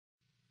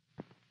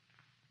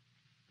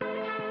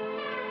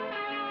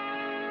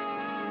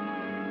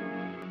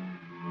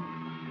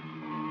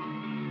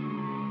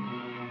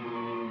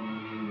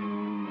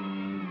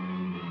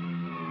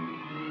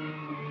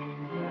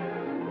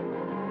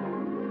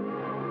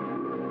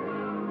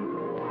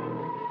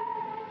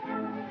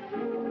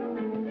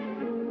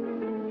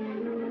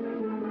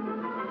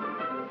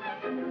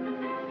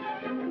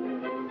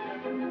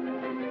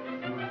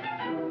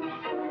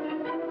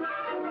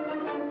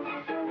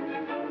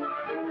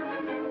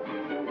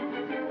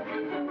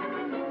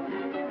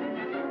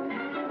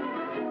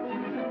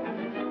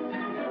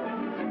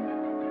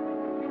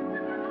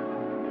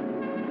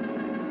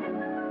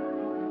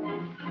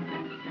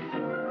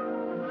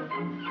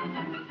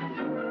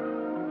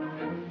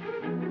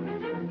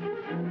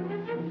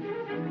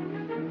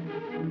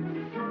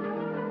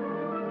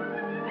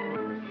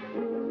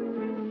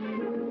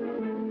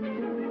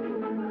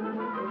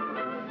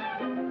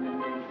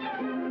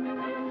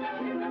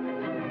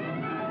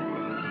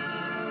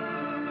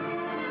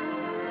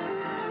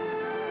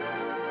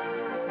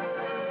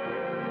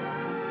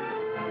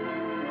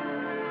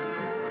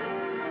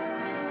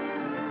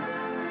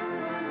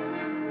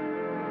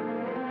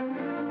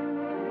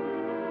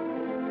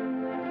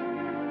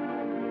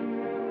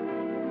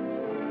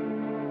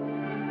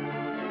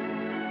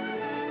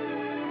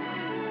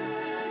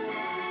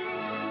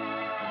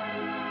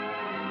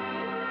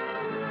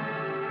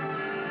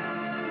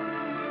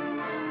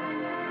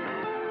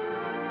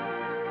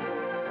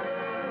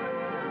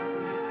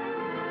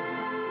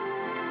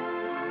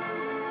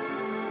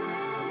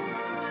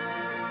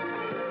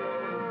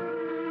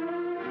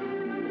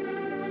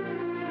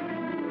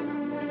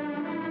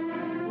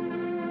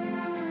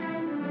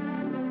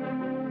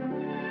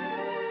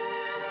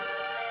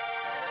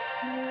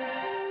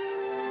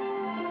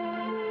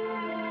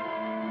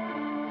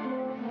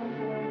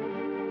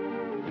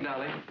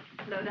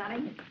Hello,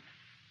 darling.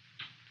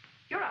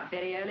 You're up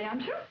very early,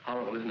 aren't you?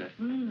 Horrible, isn't it?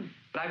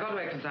 But I got to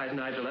exercise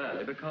Nigel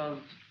early because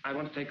I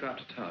want to take her out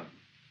to town.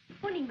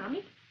 Morning,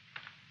 Mummy.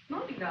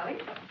 Morning, darling.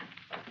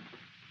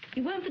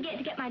 You won't forget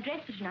to get my dress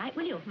for tonight,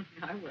 will you?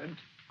 I won't.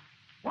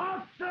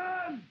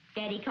 Watson!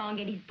 Daddy can't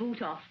get his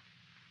boot off.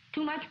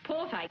 Too much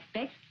port, I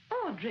expect.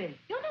 Audrey,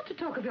 you're not to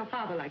talk of your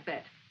father like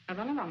that. Now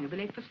run along, you'll be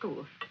late for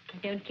school. I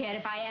don't care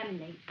if I am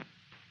late.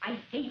 I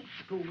hate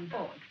school.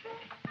 Audrey,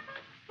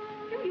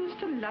 you used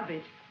to love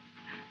it.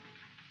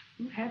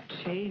 You have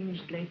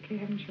changed lately,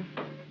 haven't you?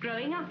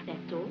 Growing up,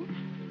 that's all.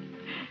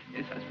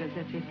 Yes, I suppose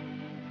that's it.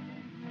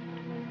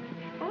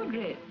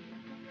 Audrey,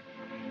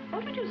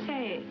 what would you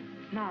say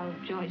now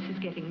Joyce is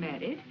getting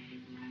married?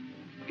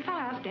 If I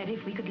asked Daddy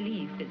if we could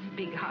leave this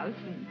big house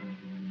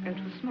and go to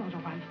a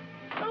smaller one.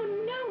 Oh,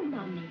 no,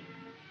 Mummy.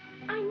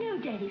 I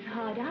know Daddy's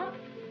hard up.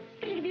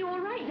 But it'll be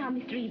all right now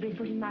Mr. Ebury's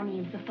putting money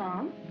into the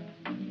farm.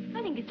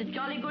 I think it's a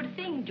jolly good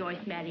thing,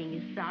 Joyce marrying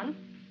his son.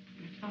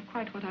 That's not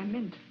quite what I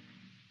meant.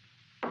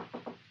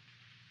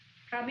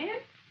 Come in.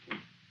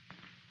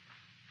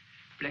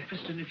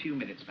 Breakfast in a few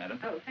minutes, madam.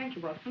 Oh, thank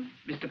you, Watson.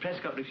 Mr.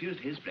 Prescott refused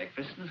his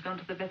breakfast and has gone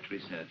to the veterinary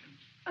surgeon.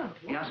 Oh,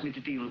 He asked me to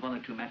deal with one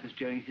or two matters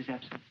during his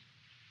absence.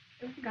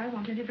 I don't think I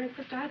want any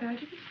breakfast either. I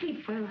didn't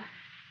sleep well.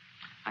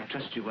 I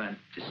trust you weren't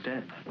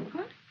disturbed, madam.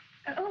 What?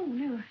 Oh,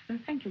 no.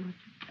 Thank you,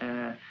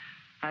 Watson.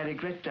 I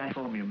regret to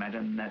inform you,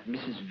 madam, that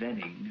Mrs.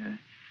 Venning...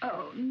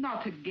 Oh,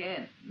 not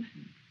again.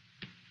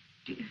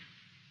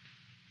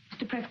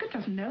 Mr. Prescott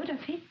doesn't know, does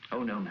he?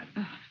 Oh, no, madam.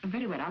 Oh,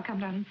 very well. I'll come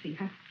down and see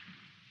her.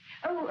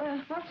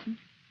 Oh, Watson.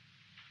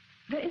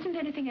 There isn't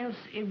anything else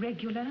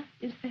irregular,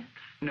 is there?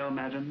 No,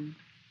 madam.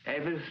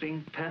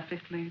 Everything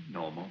perfectly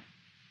normal.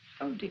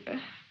 Oh,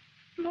 dear.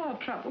 More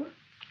trouble.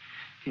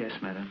 Yes,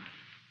 madam.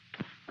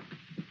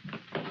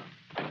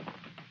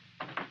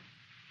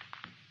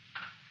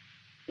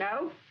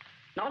 No,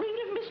 not even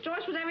if Miss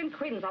Joyce was having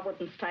twins, I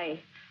wouldn't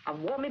stay. I've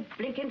worn my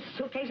blinking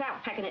suitcase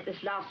out packing it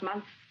this last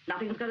month.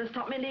 Nothing's going to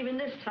stop me leaving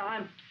this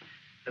time.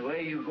 The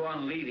way you go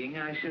on leaving,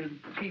 I should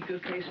keep your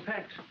case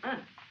packed.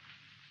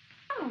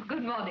 Oh,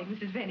 good morning,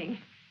 Mrs. Venning.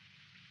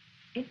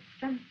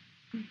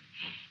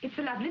 It's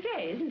a lovely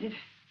day, isn't it?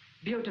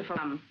 Beautiful,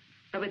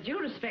 but with due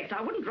respect,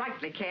 I wouldn't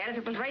rightly care if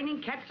it was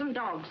raining cats and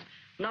dogs.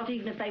 Not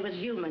even if they was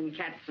human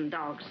cats and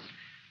dogs.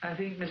 I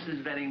think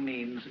Mrs. Venning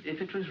means if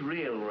it was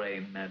real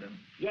rain, madam.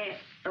 Yes,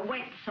 the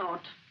wet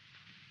sort.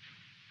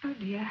 Oh,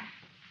 dear.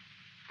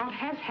 What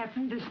has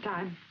happened this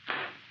time?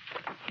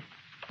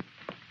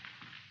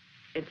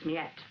 It's me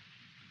hat.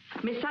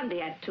 Me Sunday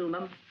hat too,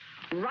 mum.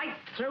 Right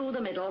through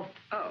the middle.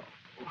 Oh,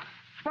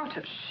 what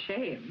a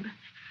shame.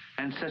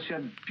 And such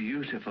a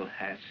beautiful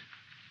hat.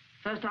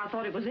 First I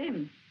thought it was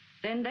him,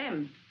 then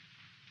them.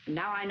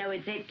 Now I know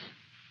it's it.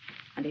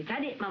 And it's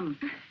had it, mum.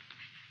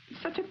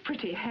 Such a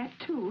pretty hat,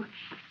 too.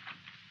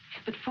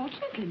 But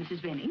fortunately,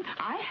 Mrs. Venning,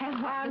 I have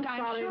one I'm that I'm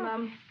sorry, sure...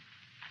 mum.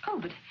 Oh,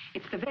 but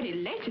it's the very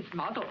latest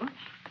model.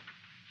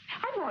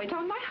 I wore it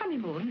on my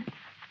honeymoon.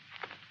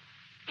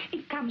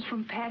 It comes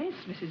from Paris,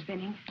 Mrs.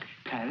 Venning.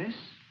 Paris?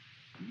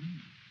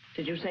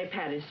 Did you say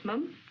Paris,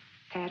 mum?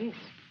 Paris.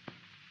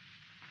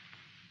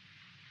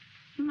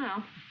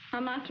 No, I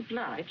might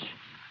oblige.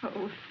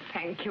 Oh,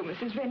 thank you,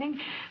 Mrs. Venning.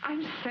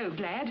 I'm so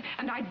glad,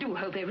 and I do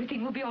hope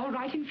everything will be all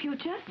right in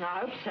future. I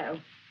hope so.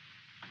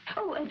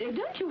 Oh,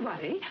 don't you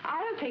worry.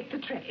 I'll take the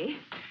tray.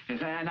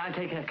 Yes, and I'll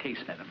take her case,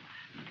 madam.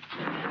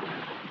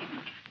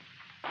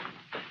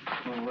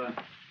 Oh,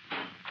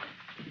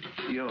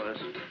 yours.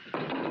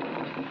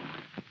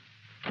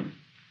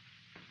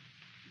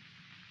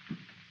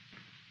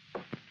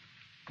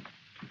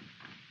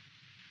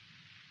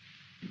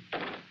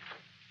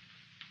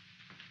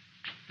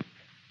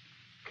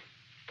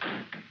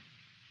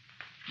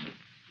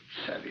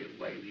 Savvy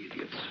away, the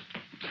idiots.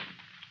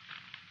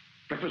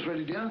 Breakfast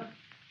ready, dear?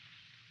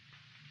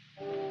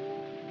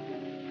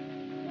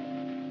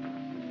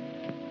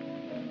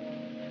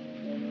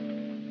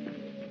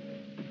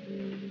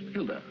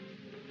 Hilda,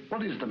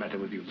 what is the matter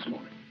with you this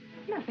morning?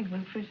 Nothing,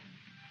 Wilfred.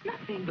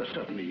 Nothing. There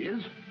certainly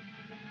is.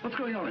 What's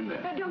going on in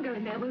there? Don't go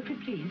in there, Wilfred,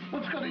 please.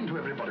 What's got into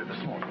everybody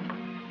this morning?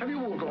 Have you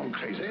all gone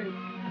crazy?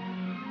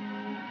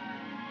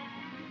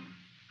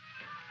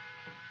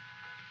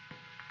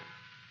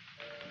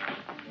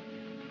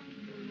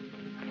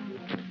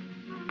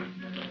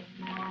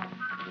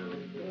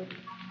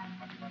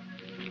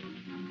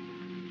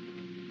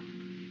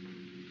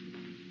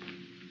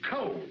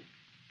 Coal.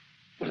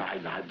 Well, I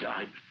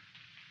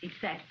It's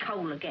that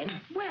coal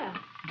again. Where?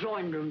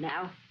 Drawing room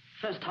now.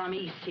 First time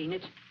he's seen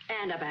it.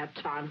 And about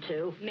time,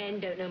 too. Men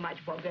don't know much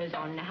what goes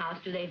on in the house,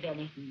 do they,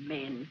 Venny?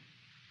 Men.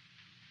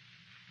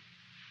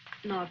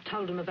 And I've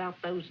told him about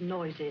those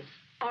noises.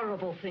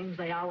 Horrible things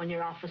they are when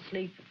you're half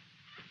asleep.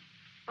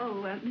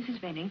 Oh, Mrs.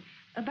 Venning,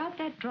 about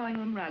that drawing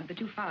room rug that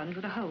you found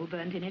with a hole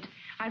burnt in it,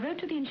 I wrote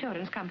to the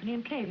insurance company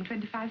and claimed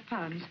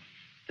 £25.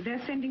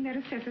 They're sending their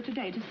assessor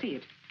today to see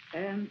it.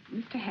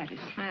 Mr. Harris.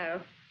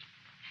 Oh.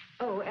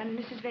 Oh, and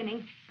Mrs.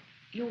 Venning,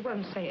 you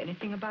won't say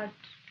anything about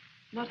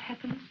what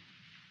happens?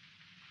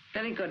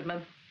 Very good,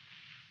 mum.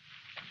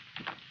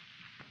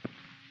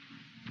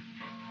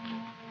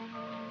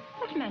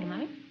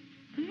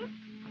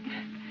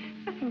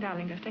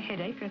 darling. Just a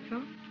headache, that's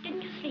all.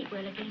 Didn't you sleep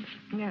well again?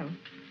 No.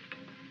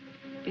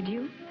 Did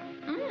you?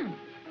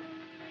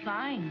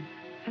 Fine.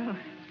 Oh.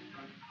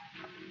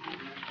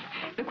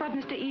 Look what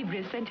Mr.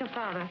 Ebury sent your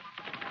father.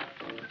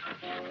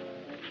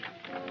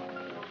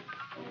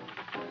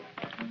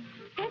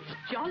 That's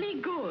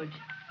jolly good.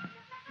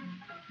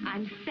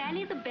 I'm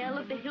Sally the Belle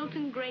of the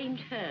Hilton Grange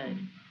herd.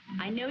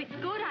 I know it's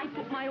good. I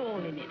put my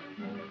all in it.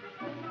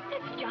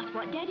 That's just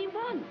what Daddy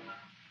wants.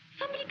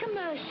 Somebody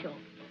commercial.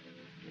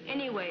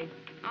 Anyway,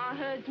 our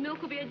herd's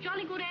milk will be a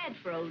jolly good ad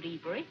for old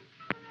Ebury.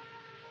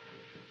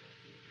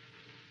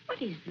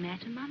 What is the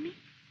matter, Mummy?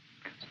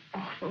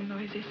 Awful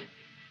noises.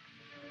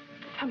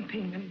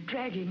 Thumping and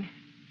dragging.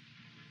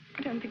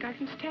 I don't think I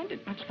can stand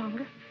it much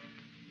longer.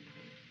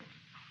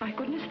 My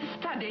goodness, the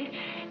study.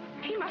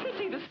 He mustn't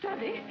see the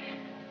study.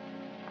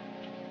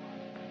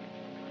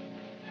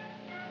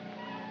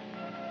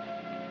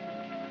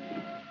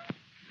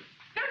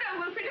 No,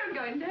 Wilfred, don't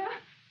go in there.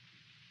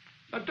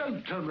 Now,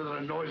 don't tell me there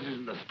are noises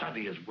in the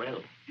study as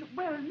well.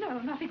 Well, no,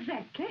 not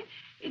exactly.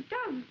 It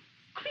does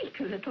creak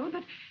a little,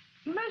 but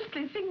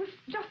mostly things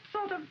just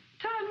sort of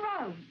turn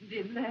round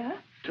in there.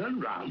 Turn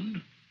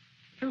round?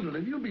 Hilda,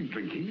 have you been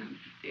drinking?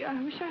 Yeah,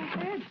 I wish I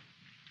had.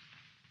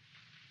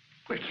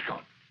 Great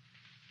Scott.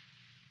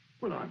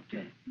 Well, I'm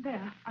dead.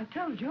 There, I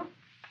told you.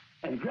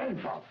 And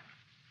grandfather.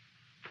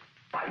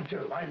 By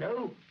Jove, I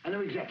know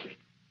exactly.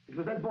 It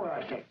was that boy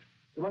I sent,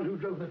 the one who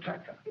drove the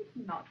tractor. It's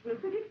not,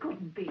 Wilfred. It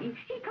couldn't be.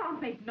 He can't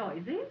make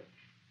noises.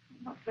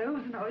 Not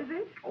those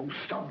noises. Oh,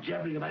 stop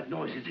jabbering about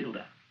noises,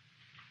 Hilda.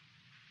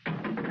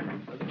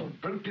 The little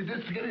brute did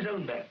this to get his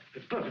own back.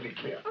 It's perfectly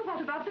clear. Well,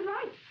 what about the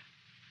lights?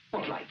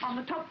 What lights? On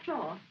the top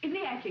floor, in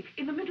the attic,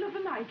 in the middle of the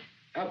night.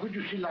 How could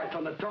you see lights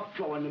on the top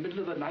floor in the middle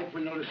of the night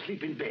when you're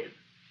asleep in bed?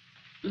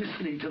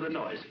 Listening to the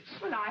noises.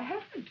 Well, I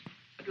haven't.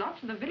 But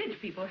lots of the village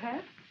people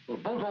have. Well,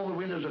 bolt all the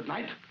windows at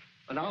night,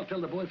 and I'll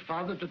tell the boy's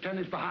father to turn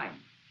his behind.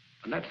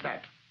 And that's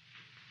that.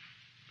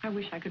 I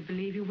wish I could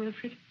believe you,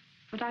 Wilfred,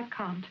 but I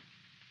can't.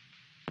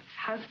 This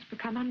house has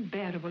become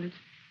unbearable. It's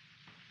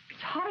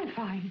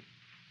horrifying.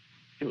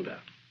 Hilda,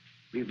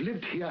 we've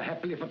lived here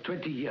happily for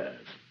 20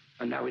 years,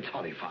 and now it's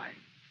horrifying.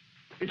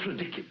 It's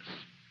ridiculous.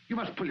 You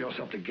must pull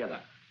yourself together.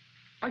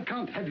 I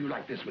can't have you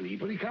like this when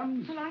Ebury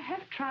comes. Well, I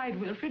have tried,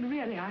 Wilfred,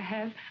 really I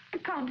have. I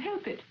can't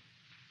help it.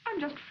 I'm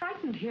just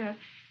frightened here.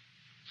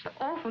 It's so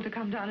awful to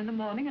come down in the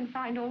morning and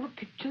find all the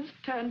pictures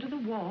turned to the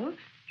wall.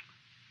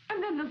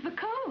 And then there's the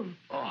coal.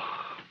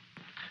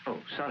 Oh,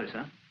 sorry,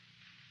 sir.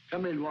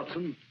 Come in,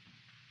 Watson.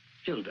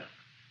 Hilda,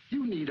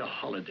 you need a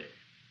holiday.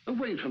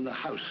 Away from the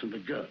house and the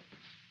girls.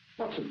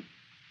 Watson,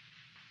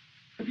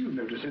 have you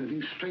noticed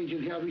anything strange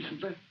in here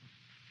recently?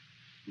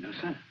 No,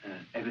 sir.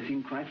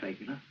 Everything quite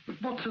regular. But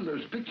what's in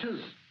those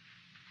pictures?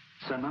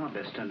 Some are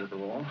best under the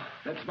wall.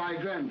 That's my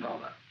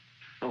grandfather.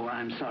 Oh,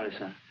 I'm sorry,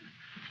 sir.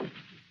 But,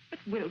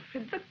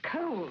 Wilfred, the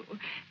coal.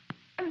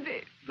 And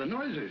the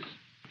noises.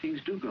 Things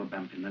do go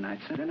bump in the night,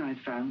 sir. Then I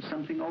found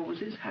something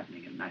always is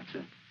happening at night,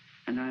 sir.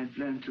 And I've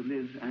learned to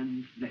live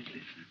and let live,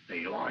 sir. There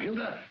you are,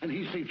 Hilda, and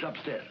he sleeps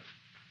upstairs.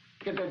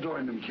 Get that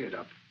drawing room cleared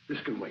up.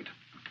 This can wait.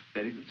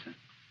 Very good, sir.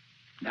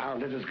 Now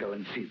let us go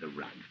and see the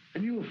rug,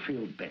 and you'll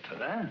feel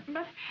better, eh?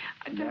 But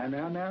I don't...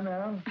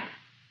 Now.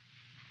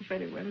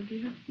 Very well,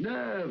 dear.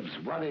 Nerves,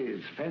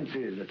 worries,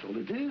 fancies, that's all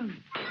it is.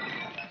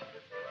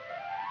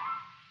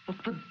 What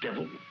the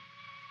devil?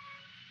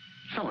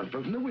 Someone's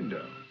broken the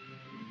window.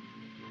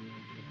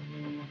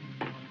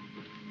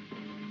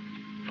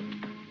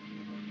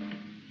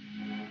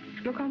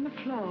 Look on the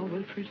floor,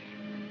 Wilfred.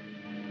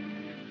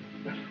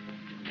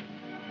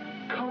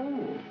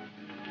 Coal.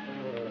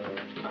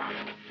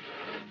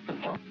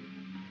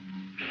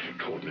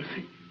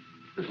 Extraordinary.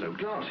 There's no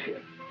glass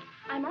here.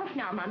 I'm off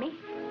now, Mummy.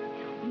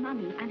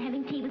 Mummy, I'm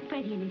having tea with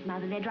Freddie and his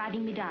mother. They're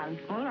driving me down.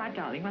 All right,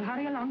 darling. Well,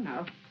 hurry along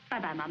now.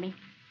 Bye-bye, Mummy.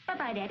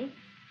 Bye-bye, Daddy.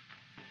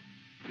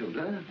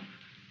 Hilda,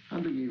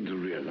 I'm beginning to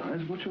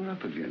realize what you're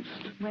up against.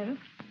 Well?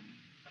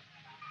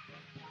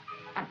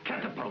 A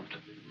catapult.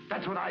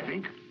 That's what I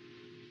think.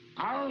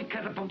 I'll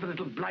catapult the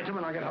little blighter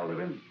when I get hold of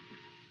him.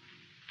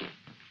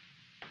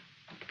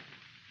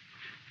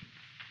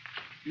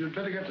 You'd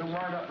better get some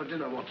wine up for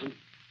dinner, Watson.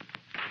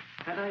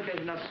 Had I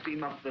better not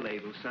steam off the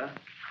label, sir?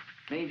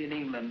 Made in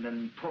England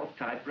and pork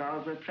type,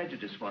 rather a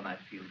prejudiced one, I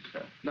feel,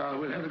 sir. No,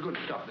 we'll have the good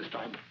stuff this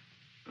time.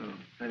 Oh,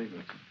 very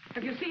good.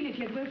 Have you seen it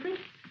yet, Wilfred?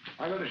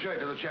 I'm going to show it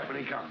to the chap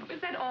when he comes. Is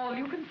that all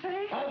you can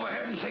say? Oh, for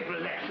heaven's sake,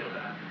 relax,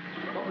 Hilda.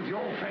 What with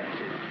your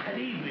fancies and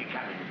Ebury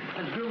coming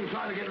and Drew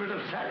trying to get rid of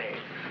Sally?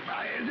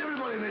 Is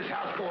everybody in this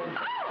house going... No!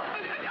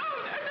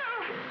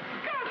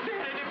 Can't say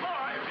it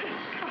anymore.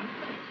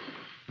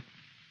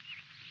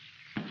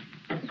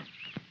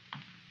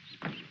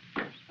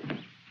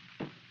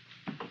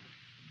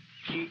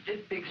 Sheep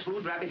dip, pig's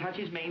food, rabbit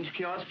hutches, mange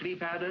cures, flea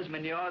powders,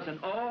 manures, and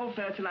all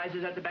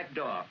fertilizers at the back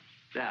door.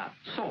 There,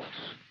 salts.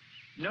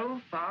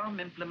 No farm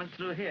implements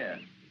through here.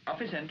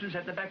 Office entrance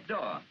at the back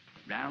door.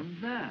 Round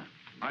there.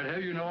 I'd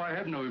have you know I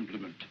have no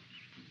implement.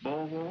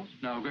 Bore walls?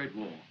 No, Great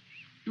War.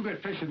 You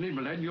get fish and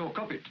Nimmerland, you'll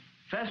cop it.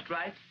 First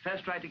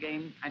right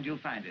again, and you'll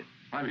find it.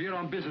 I'm here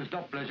on business,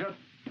 not pleasure.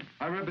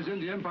 I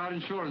represent the Empire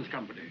Insurance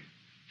Company.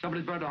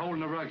 Somebody's burnt a hole in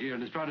the rug here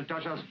and is trying to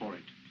touch us for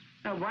it.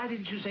 Now, why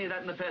didn't you say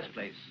that in the first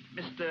place?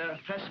 Mr.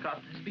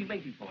 Prescott has been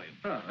waiting for you.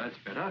 Oh, that's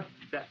better.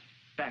 That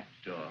back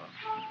door.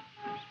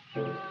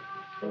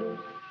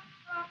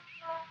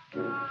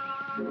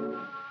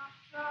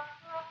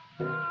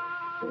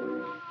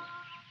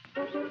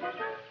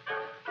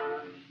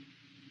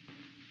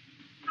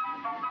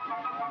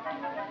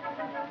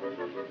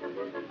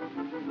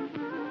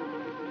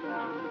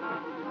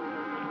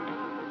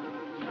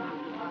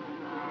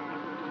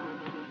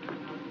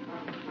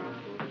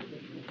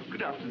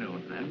 Good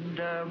afternoon,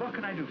 and what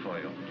can I do for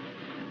you?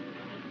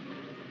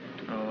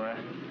 Oh,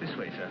 this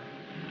way, sir.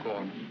 Go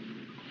on.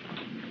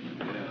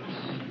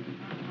 Yes.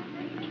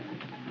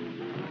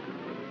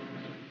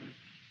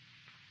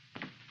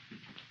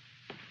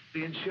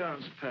 The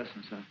insurance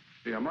person, sir.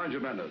 Yeah, mind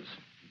your manners.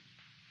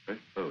 Eh?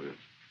 Oh, yes.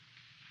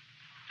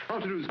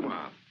 Afternoon,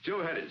 Squire.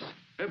 Joe Harris,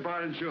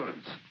 Empire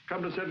Insurance.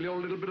 Come to settle your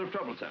little bit of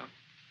trouble, sir.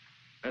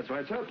 That's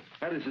right, sir.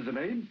 Harris is the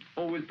name.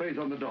 Always pays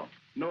on the dot.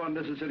 No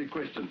unnecessary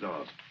questions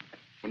asked.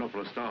 We're not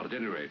for a start, at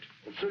any rate.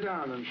 Well, sit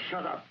down and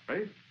shut up.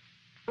 Eh?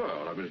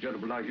 Well, I mean, a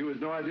gentleman like you has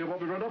no idea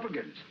what we run up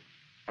against.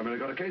 I mean, I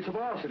got a case of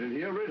arson in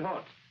here, red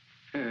hot.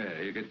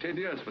 Yeah, you get 10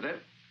 years for that.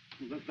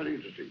 That's very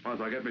interesting. Once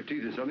I get my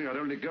teeth in something, I'd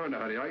only go in a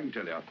hurry, I can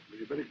tell you. Well,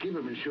 you better keep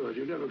them insured.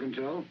 You never can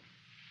tell.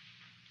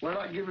 Well,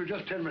 I can give you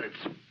just 10 minutes.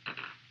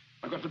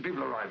 I've got some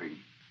people arriving.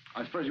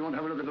 I suppose you want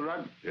to have a look at the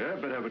rug? Yeah,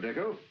 better have a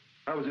deco.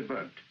 How was it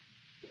burnt?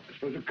 I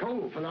suppose the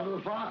coal fell out of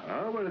the fire.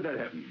 Ah, when did that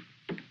happen?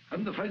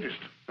 Hadn't the faintest.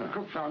 The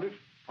cook found it.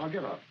 I'll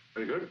get her.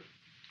 Very good.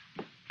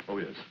 Oh,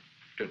 yes.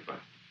 Denbigh.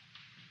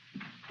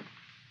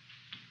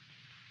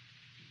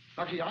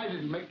 Lucky I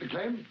didn't make the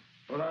claim,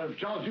 or I'd have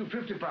charged you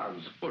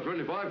 £50. Well,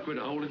 25 quid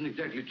a hole isn't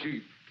exactly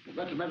cheap. Well,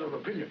 that's a matter of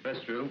opinion. That's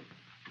true.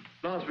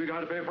 Last week I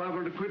had to pay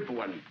 500 quid for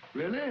one.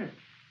 Really?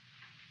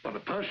 What, a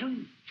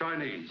Persian?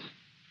 Chinese.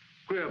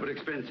 Queer but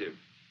expensive.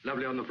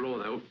 Lovely on the floor,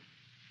 though.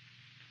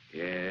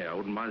 Yeah, I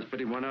wouldn't mind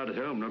spitting one out at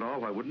home. Not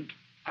half, I wouldn't.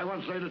 I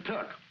once laid a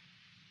Turk.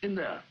 In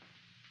there.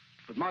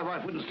 But my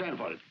wife wouldn't stand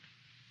for it.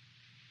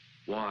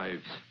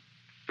 Wives.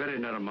 Very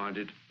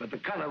narrow-minded. But the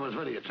colour was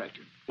very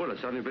attractive. Well, there's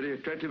something very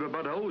attractive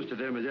about holes to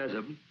them as has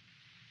them.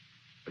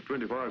 At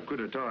 25 quid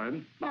a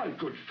time. My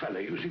good fellow,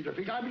 you seem to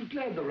think I'd be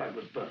glad the rug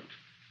was burnt.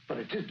 But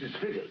it is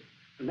disfigured.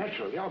 And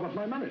naturally, I want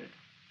my money.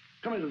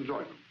 Come into the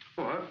drawing room.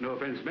 What? No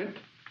offence meant.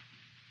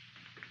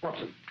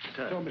 Watson,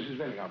 tell Mrs.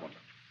 Venning I want her.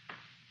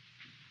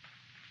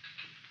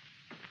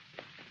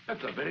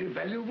 That's a very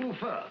valuable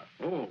fur.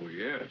 Oh,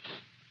 yes.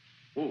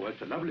 Oh,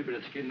 that's a lovely bit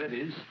of skin, that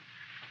is.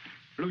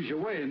 Lose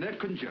your way in that,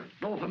 couldn't you?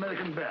 North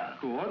American bear.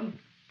 Go on.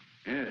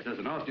 Yes, that's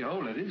a nasty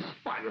hole, that is.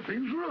 Why, the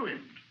thing's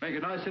ruined. Make a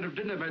nice set of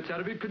dinner mats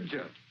out of it, couldn't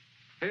you?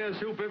 Hare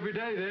soup every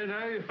day, then,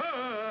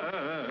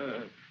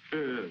 eh?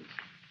 Yes.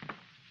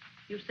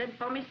 You sent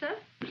for me, sir?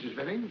 Mrs.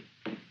 Venning,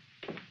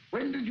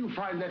 when did you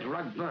find that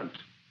rug burnt?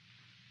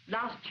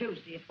 Last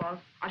Tuesday it was.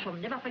 I shall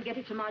never forget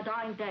it to my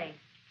dying day.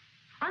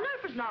 I know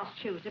it was last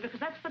Tuesday because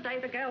that's the day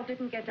the girl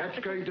didn't get up.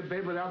 That's going to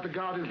bed without the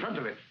guard in front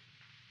of it.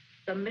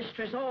 The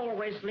mistress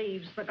always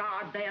leaves the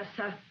guard there,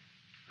 sir.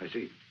 I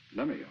see.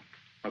 Lummy,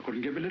 I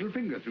couldn't get my little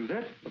finger through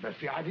that. But that's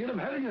the idea of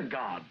having a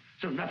guard,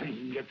 so nothing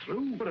can get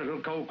through. But a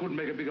little coal couldn't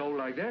make a big hole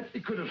like that.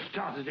 It could have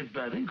started it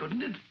burning,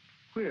 couldn't it?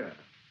 Queer.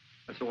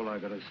 That's all I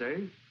got to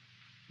say.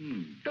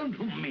 Don't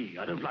hoot me.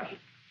 I don't like it.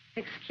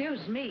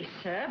 Excuse me,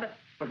 sir, but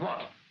But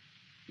what?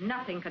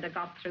 nothing could have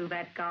got through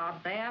that guard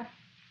there.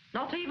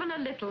 Not even a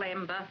little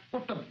ember.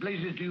 What the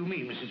blazes do you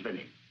mean, Mrs.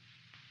 Venning?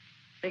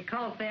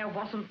 Because there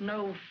wasn't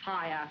no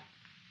fire.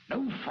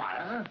 No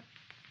fire?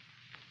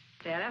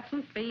 There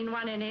hasn't been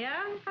one in here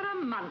for a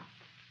month.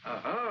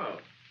 Aha.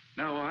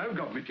 Now I've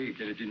got my teeth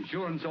in it,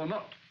 insurance or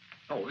not.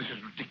 Oh, this is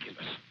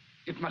ridiculous.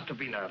 It must have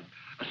been a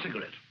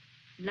cigarette.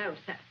 No,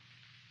 sir.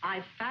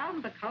 I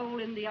found the coal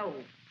in the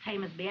old,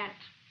 same as the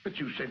act. But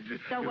you said...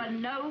 There were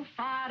no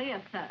fire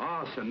here, sir.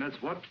 Arson,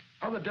 that's what.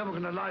 How the devil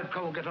can a live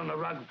coal get on a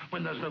rug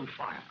when there's no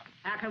fire?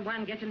 How can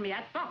one get in the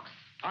hat box?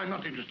 I'm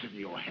not interested in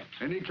your hat.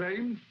 Any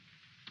claim?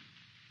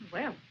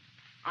 Well,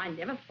 I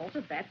never thought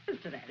of that,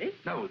 Mr. Harris.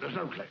 No, there's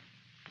no claim.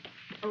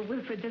 Oh,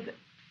 Wilfred, there's a...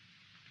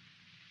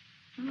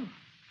 Oh,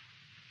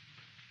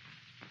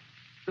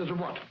 There's a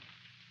what?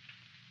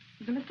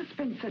 there's a Mr.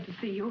 Spencer to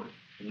see you.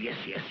 Yes.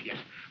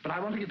 But I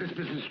want to get this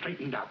business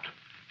straightened out.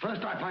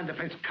 First I find the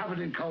place covered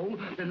in coal,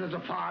 then there's a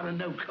fire and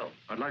no coal.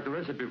 I'd like the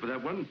recipe for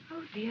that one.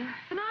 Oh, dear.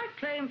 Can I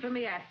claim for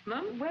me hat,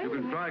 Mum? Well, You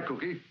can try,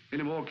 Cookie.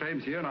 Any more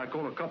claims here and I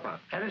call a copper.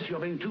 Harris, you're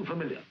being too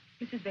familiar.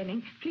 Mrs.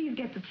 Venning, please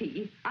get the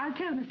tea. I'll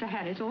tell Mr.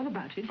 Harris all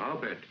about it.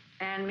 I'll bet.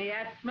 And me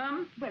hat,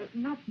 Mum? Well,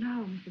 not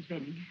now, Mrs.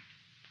 Venning.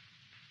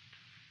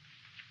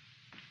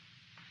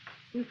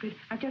 Wilfred,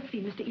 I've just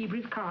seen Mr.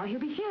 Ebury's car. He'll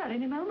be here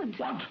any moment.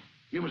 What?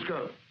 You must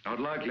go. Not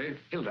likely.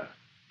 Hilda,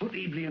 put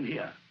Ebury in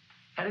here.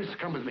 Harris,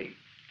 come with me.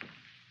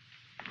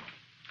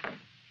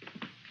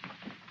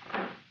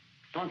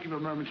 Can't give a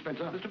moment,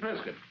 Spencer. Mr.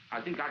 Prescott,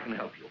 I think I can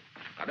help you.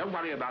 Now, don't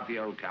worry about the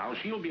old cow.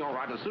 She'll be all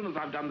right as soon as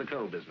I've done the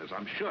coal business.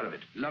 I'm sure of it.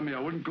 Lummy, I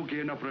wouldn't cook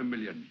you enough for $1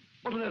 million.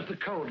 What on earth's the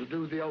cold to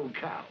do with the old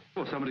cow?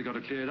 Well, somebody got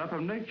to clear it up,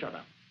 haven't they? Shut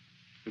up.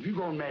 Have you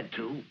gone mad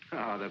too?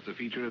 Ah, that's a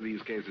feature of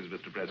these cases,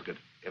 Mr. Prescott.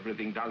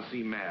 Everything does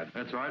seem mad.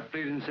 That's right,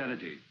 plain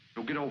insanity.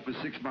 You'll get off for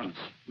 6 months.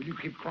 Will you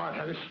keep quiet,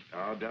 Harris?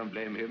 Oh, don't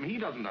blame him. He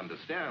doesn't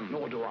understand.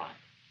 Nor do I.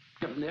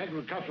 Get from the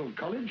agricultural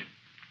college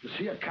to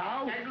see a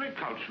cow?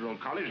 Agricultural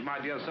college, my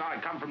dear sir. I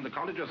come from the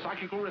College of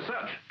Psychical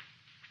Research.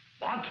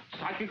 What?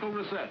 Psychical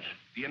research.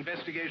 The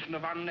investigation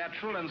of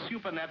unnatural and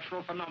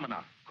supernatural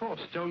phenomena. Of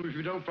course, tell him if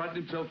you don't frighten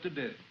himself to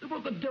death.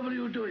 What the devil are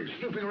you doing,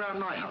 snooping around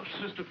my house?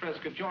 Mr.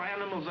 Prescott, your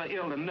animals are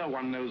ill and no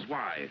one knows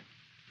why.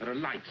 There are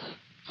lights,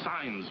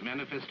 signs,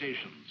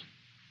 manifestations.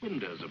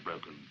 Windows are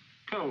broken.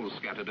 Coals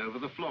scattered over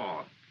the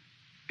floor.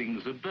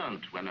 Things are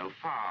burnt where no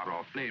fire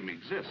or flame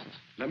exists.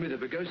 Let me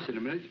have a ghost in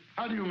a minute.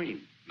 How do you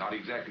mean? Not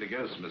exactly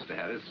ghosts, Mr.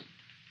 Harris,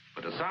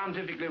 but a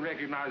scientifically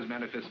recognized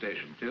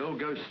manifestation. Still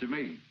ghosts to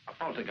me. A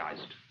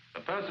poltergeist. A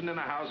person in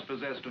a house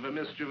possessed of a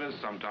mischievous,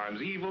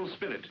 sometimes evil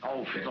spirit.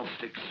 Oh,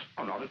 fiddlesticks.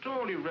 Oh, not at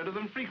all. You've read of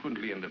them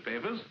frequently in the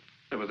papers.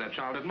 There was that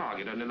child at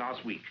Margate only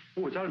last week.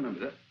 Oh, I remember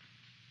that.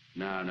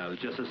 No,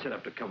 it's just a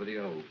setup to cover the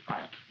old.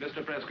 Right.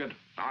 Mr. Prescott,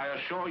 I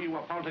assure you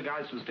a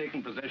poltergeist has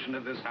taken possession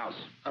of this house.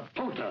 A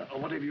polter,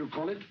 or whatever you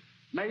call it,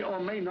 may or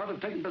may not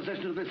have taken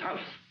possession of this house.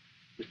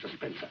 Mr.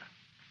 Spencer,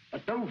 a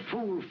no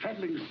fool,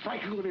 faddling,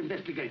 psychical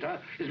investigator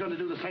is going to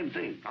do the same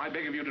thing. I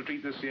beg of you to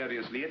treat this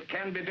seriously. It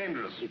can be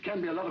dangerous. It can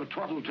be a lot of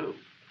twaddle, too.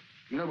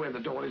 You know where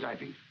the door is, I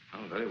think.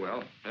 Oh, very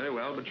well. Very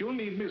well. But you'll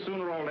need me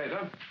sooner or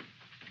later.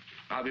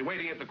 I'll be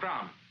waiting at the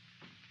Crown.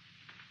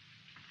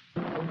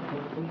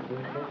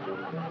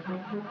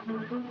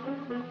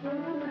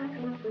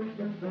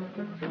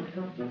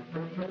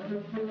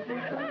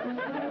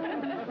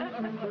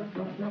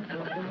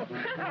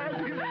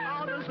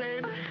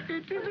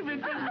 It is a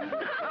bit...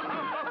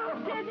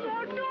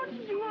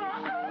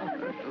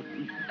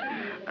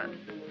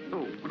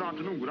 Oh, good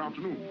afternoon, good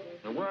afternoon.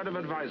 A word of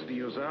advice to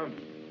you, sir.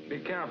 Be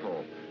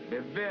careful. Be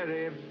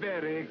very,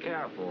 very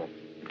careful.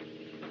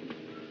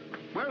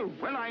 Well,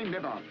 I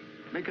never.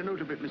 Make a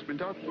note of it, Miss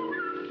Mintoff.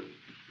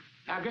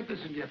 Now get this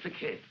in your thick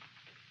head.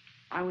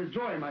 I'm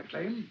withdrawing my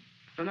claim,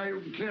 so now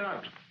you can clear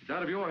out. It's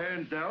out of your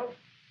hands now.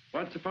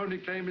 Once the phony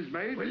claim is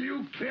made... Will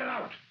you clear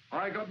out?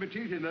 I got my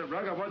teeth in that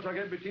rug, and once I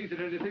get my teeth in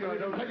anything, I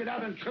don't... Take it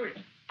out and chew it.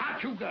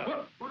 Out you go.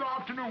 Well, good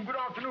afternoon,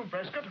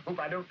 Prescott. Hope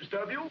I don't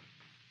disturb you.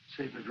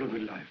 Save my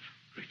blooming life.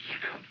 Great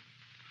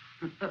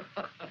Scott.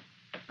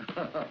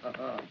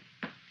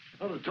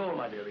 Not at all,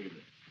 my dear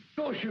Ebury. Of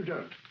course you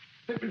don't.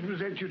 Let me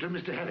present you to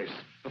Mr. Harris,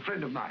 a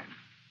friend of mine,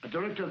 a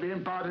director of the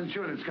Empire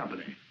Insurance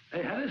Company.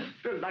 Hey, Harris?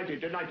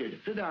 Delighted.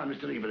 Sit down,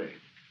 Mr. Ebury.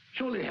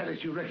 Surely,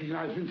 Harris, you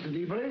recognize Vincent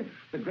Ebury,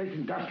 the great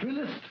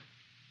industrialist?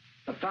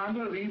 The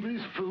founder of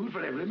Ebury's Food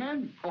for Every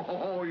Man?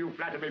 Oh, you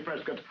flatter me,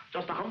 Prescott.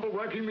 Just a humble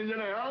working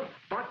millionaire,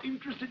 but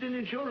interested in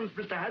insurance,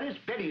 Mr. Harris.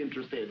 Very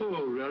interested.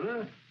 Oh,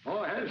 rather?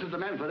 Oh, Harris is the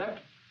man for that.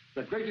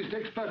 The greatest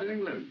expert in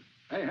England.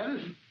 Hey,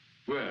 Harris?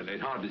 Well,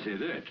 they'd hardly say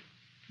that.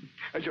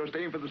 As you're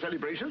staying for the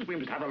celebrations, we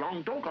must have a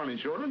long talk on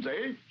insurance,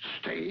 eh?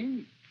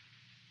 Staying?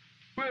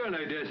 Well,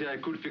 I dare say I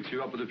could fix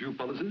you up with a few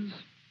policies.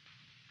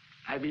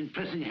 I've been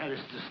pressing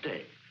Harris to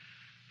stay,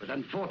 but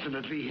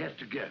unfortunately he has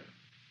to go.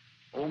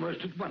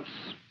 Almost at once.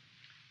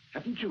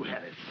 Haven't you,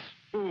 Harris?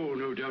 Oh,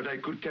 no doubt I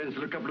could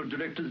cancel a couple of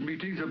directors'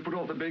 meetings and put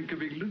off the Bank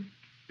of England,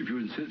 if you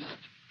insist.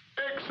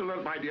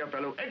 Excellent, my dear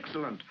fellow,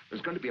 excellent.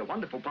 There's going to be a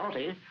wonderful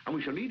party, and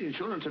we shall need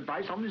insurance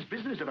advice on this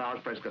business of ours,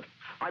 Prescott.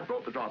 I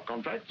brought the draft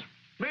contracts.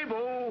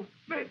 Mabel!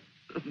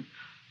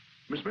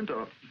 Miss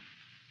Minter.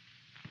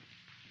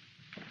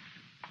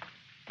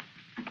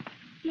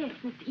 Yes,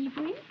 Mr.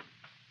 Ebury?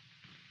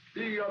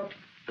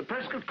 The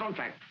Prescott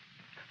contract.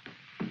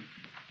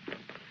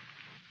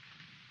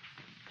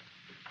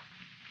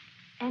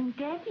 And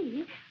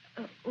Daddy,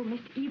 Mr.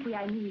 Ebury,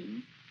 I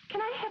mean,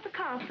 can I have a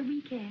car for the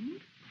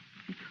weekend?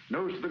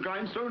 Nose to the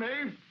grindstone,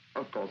 eh?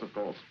 Of course.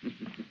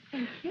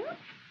 Thank you.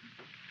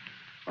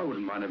 I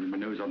wouldn't mind having my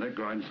nose on that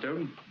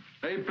grindstone.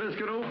 Hey,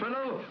 Prescott, old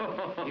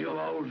fellow. You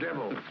old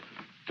devil.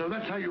 So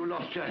that's how you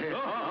lost your head.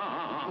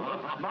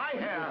 My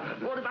hair.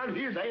 What about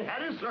his, eh,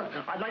 Harris?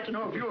 I'd like to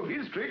know a few of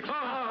his tricks.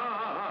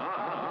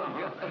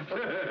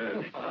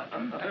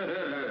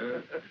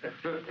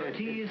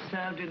 Tea is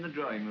served in the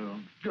drawing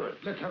room. Good.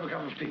 Let's have a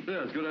cup of tea.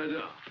 That's a good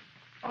idea.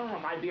 Oh,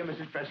 my dear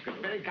Mrs.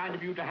 Prescott, very kind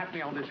of you to have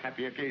me on this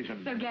happy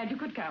occasion. So glad you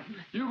could come.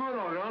 You go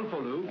along, I'll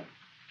follow.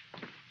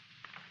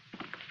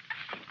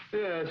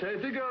 Yes, I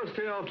think I'll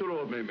stay after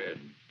all, my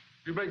men.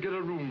 You might get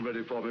a room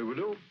ready for me,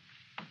 widow.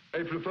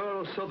 I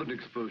prefer a southern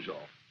exposure.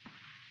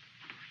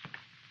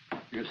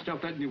 You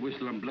stuff that in your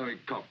whistle and blow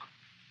it cock.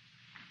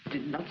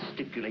 Did not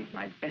stipulate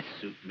my best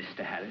suit,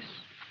 Mr. Harris.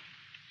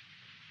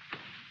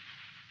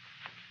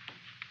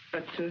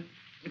 But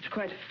it's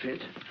quite a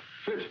fit.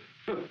 Fit?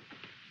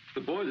 The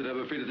boys would have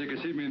a fit if they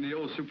could see me in the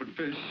old soup and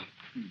fish.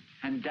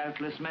 And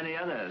doubtless many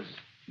others,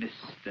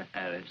 Mr.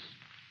 Harris.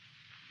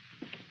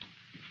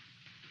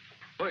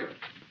 Wait.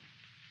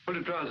 Put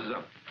the trousers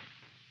up.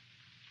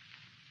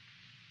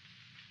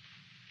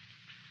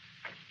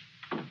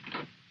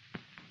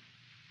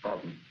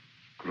 Pardon.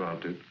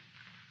 Granted.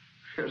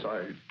 Yes, yes,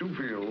 I do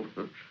feel.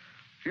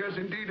 Yes,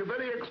 indeed, a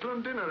very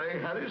excellent dinner, eh,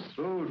 Harris?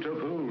 Oh,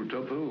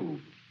 top-hole.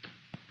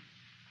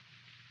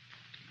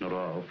 Not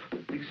half.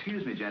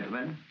 Excuse me,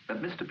 gentlemen,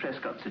 but Mr.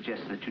 Prescott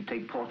suggests that you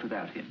take port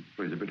without him.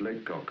 Well, he's a bit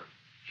late, Cock.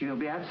 He'll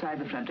be outside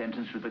the front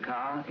entrance with the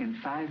car in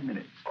 5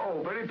 minutes.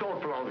 Oh, very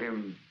thoughtful of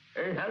him.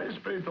 Eh, Harris?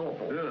 Very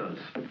thoughtful.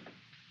 Yes.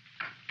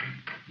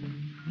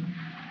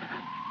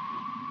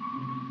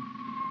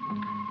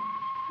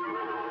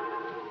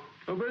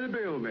 Oh, very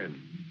bail,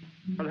 men.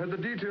 I'll have the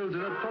details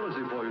of that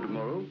policy for you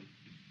tomorrow.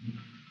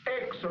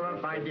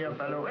 Excellent, my dear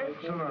fellow,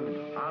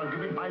 excellent. I'll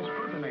give it my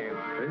scrutiny.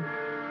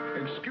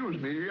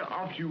 Excuse me,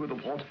 after you with the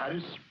port,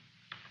 Harris.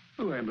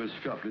 Oh, I'm most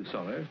sharply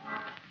sorry.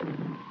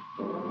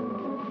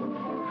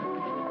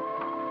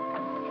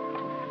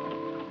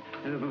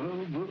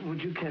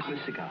 Would you care for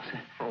a cigar, sir?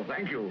 Oh,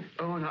 thank you.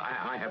 Oh, no,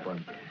 I have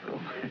one. Oh,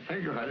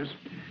 thank you, Harris.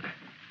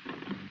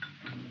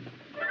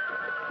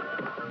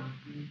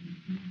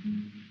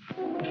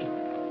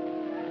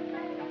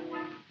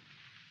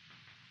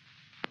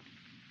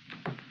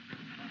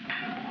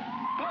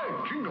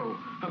 By jingo,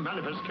 a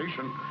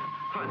manifestation.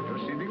 I've never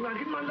seen anything like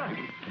it in my life.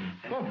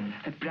 Oh,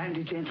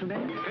 Brandy,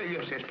 gentlemen?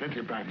 yes, plenty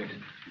of brandy.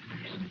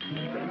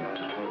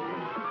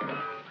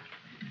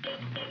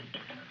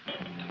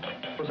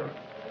 What's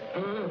up?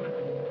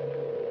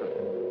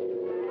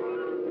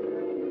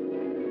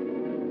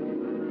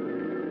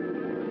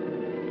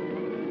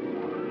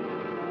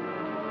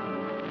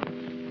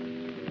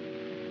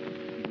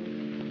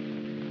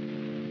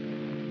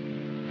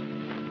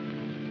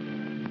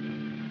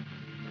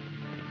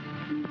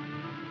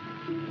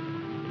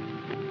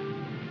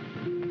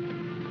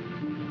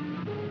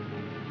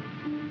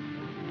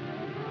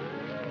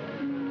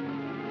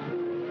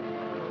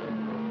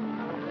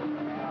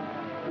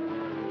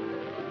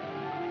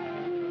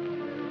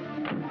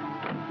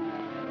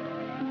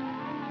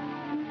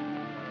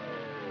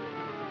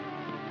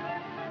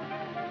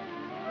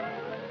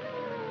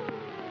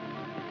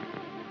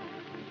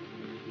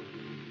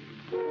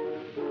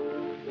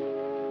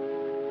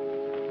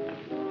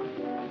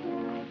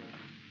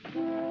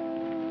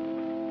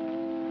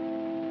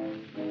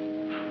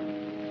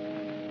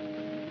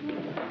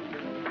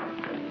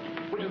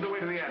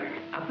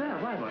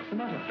 What's the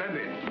matter?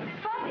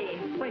 Denbigh.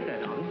 Bobby! Wait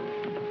there, darling.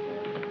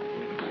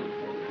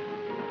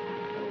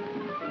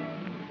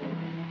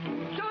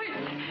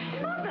 Joyce!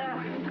 Mother!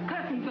 The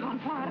curtains are on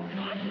fire.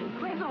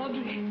 Where's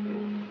Audrey?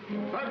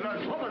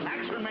 Burglars, robbers,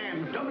 action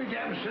men. Don't be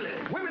damn silly.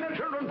 Women and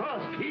children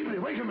first. Ebury,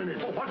 wait a minute.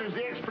 Oh, what is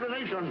the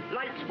explanation?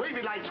 Lights,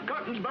 wavy lights,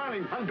 curtains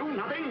burning, and do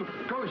nothing?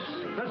 Ghosts,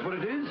 that's what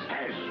it is?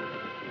 Yes.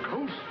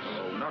 Ghosts.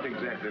 Oh, not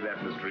exactly that,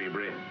 Mr.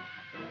 Ebury.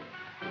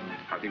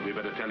 I think we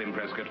better tell him,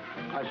 Prescott.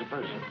 I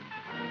suppose so.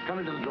 Come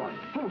into the drawing.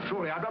 Oh,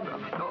 sorry, I'd rather...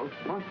 No.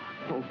 What?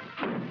 Oh.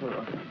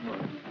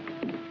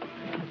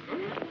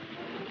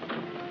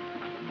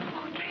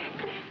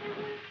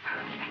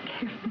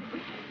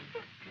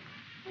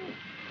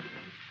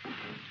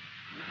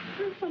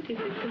 What is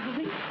it,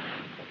 darling?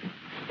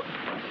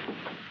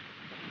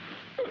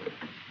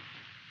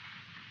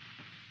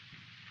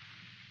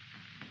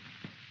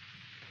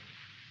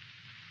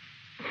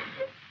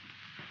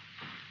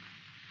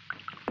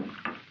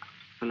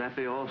 Will that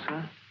be all,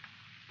 sir?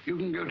 You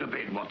can go to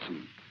bed,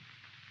 Watson.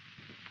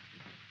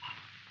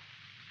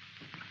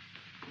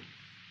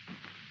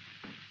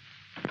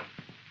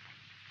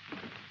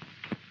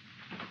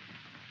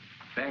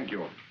 Thank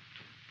you.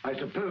 I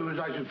suppose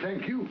I should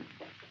thank you.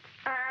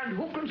 And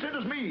who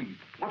considers me?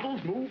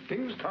 Bottles move,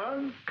 things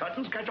turn,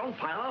 curtains catch on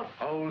fire.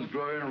 Holes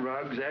grow in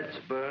rugs, hats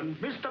burn.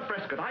 Mr.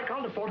 Prescott, I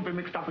can't afford to be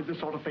mixed up with this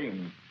sort of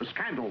thing. The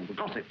scandal, the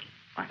gossip.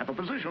 I have a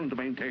position to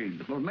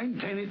maintain. Well,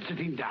 maintain it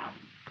sitting down.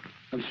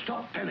 And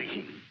stop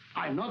panicking.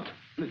 I'm not,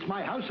 and it's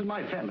my house and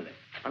my family.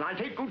 And I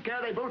take good care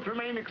they both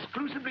remain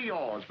exclusively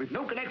yours, with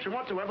no connection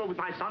whatsoever with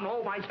my son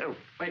or myself.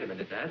 Wait a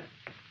minute, Dad.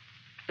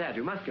 Dad,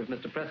 you must give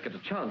Mr. Prescott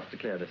a chance to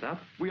clear this up.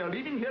 We are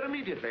leaving here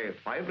immediately.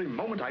 By every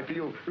moment I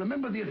feel...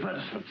 Remember the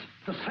advertisements,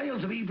 the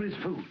sales of Ebury's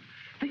food.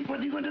 Think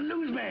what you're going to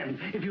lose, man,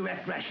 if you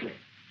act rashly.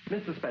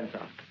 Mr.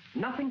 Spencer,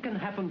 nothing can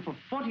happen for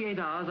 48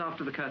 hours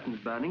after the curtain's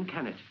burning,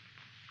 can it?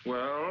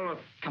 Well,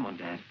 Come on,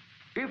 Dad.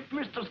 If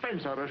Mr.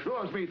 Spencer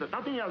assures me that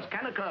nothing else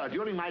can occur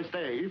during my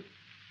stay,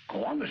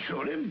 go on,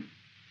 assure him.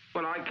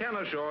 well, I can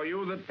assure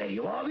you that... There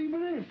you are,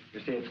 Ebury. You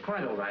see, it's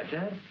quite all right,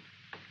 Dad.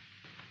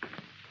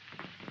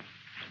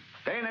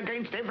 Then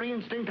against every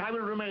instinct I will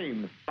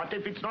remain. But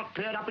if it's not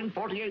cleared up in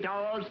 48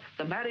 hours,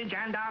 the marriage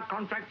and our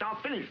contract are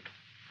finished.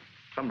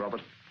 Come,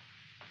 Robert.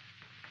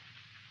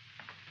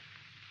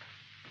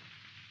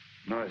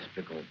 Nice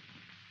pickle.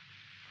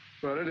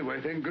 Well, anyway,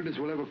 thank goodness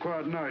we'll have a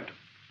quiet night.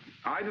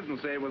 I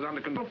didn't say it was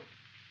under control.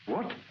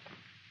 What?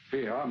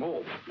 Here, I'm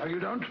off. No, you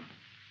don't.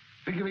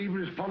 Think of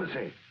Ebury's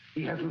policy.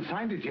 He hasn't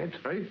signed it yet,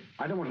 eh?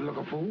 I don't want to look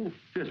a fool.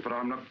 Yes, but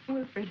I'm not...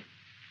 Wilfred,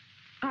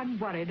 I'm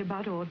worried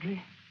about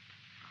Audrey.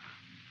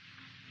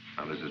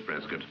 Now, Mrs.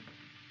 Prescott,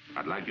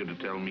 I'd like you to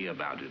tell me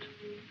about it.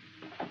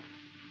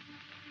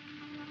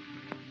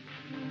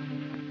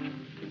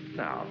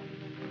 Now,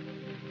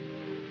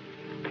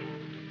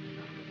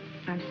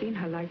 I've seen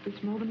her like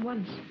this more than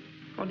once.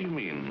 What do you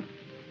mean?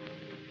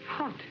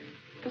 Hot,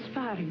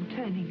 perspiring,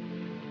 turning.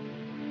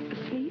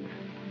 Asleep,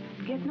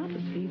 yet not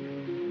asleep.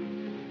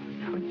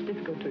 Oh, it's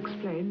difficult to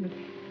explain, but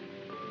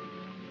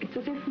it's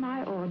as if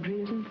my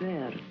Audrey isn't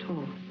there at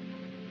all.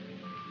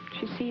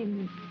 She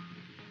seems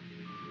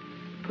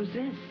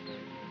possessed.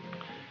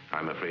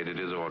 I'm afraid it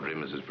is Audrey,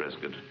 Mrs.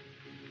 Prescott.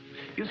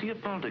 You see, a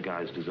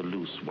poltergeist is a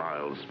loose,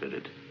 wild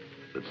spirit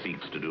that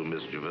seeks to do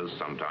mischievous,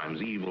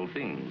 sometimes evil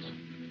things.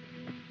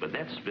 But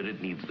that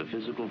spirit needs the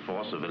physical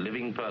force of a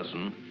living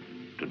person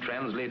to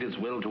translate its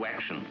will to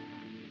action.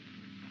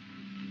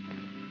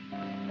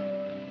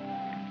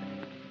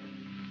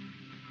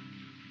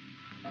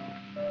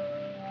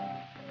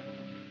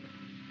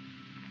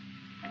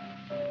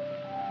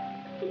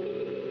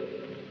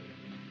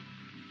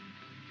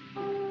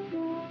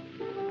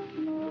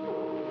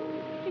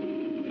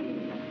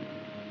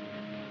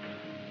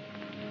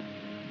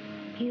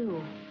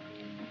 You.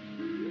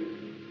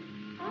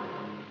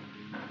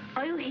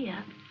 Are you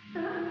here?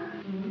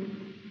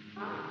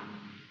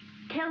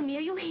 Tell me,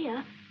 are you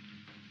here?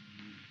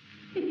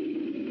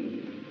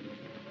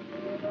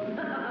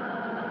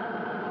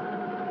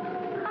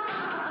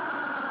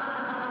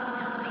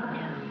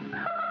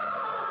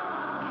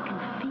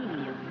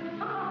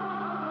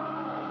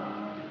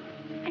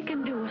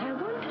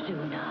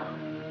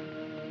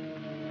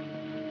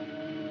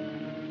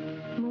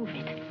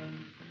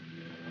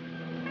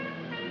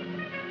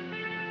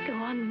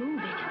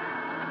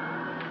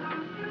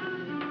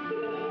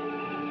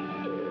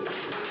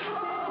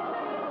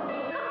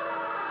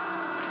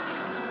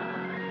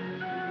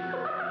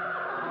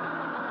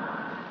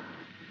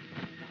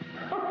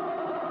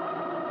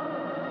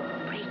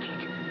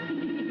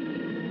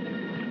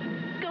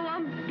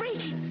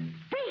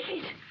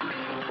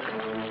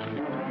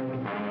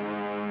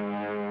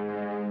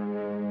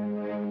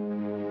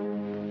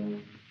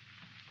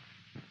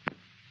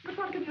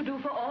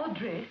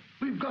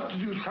 We've got to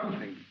do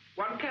something.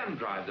 One can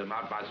drive them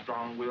out by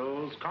strong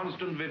wills,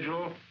 constant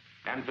vigil,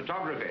 and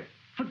photography.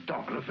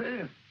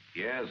 Photography?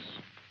 Yes.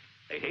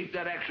 They hate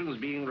their actions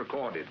being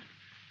recorded.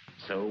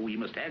 So we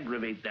must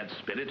aggravate that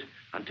spirit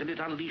until it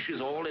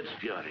unleashes all its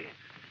fury.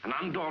 And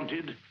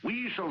undaunted,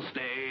 we shall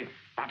stay,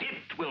 but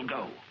it will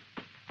go.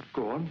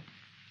 Go on.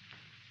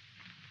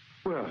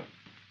 Where?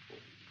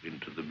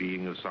 Into the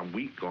being of some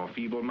weak or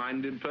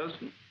feeble-minded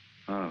person.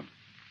 Ah.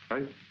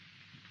 Right.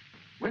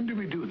 When do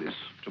we do this?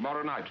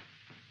 Tomorrow night.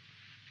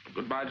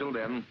 Goodbye till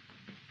then.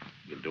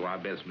 We'll do our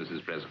best,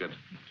 Mrs. Prescott.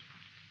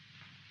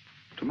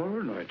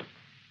 Tomorrow night?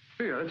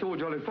 Yeah, that's all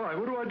jolly fine.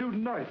 What do I do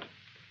tonight?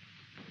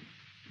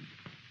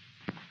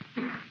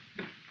 Good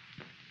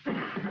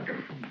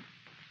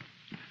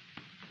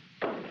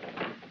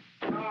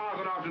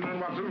afternoon,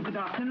 Watson. Good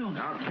afternoon.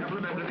 Now, careful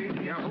of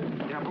everything. Careful.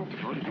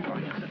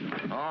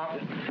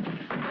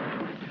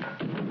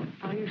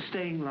 Are you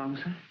staying long,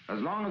 sir? As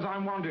long as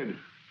I'm wanted.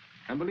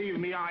 And believe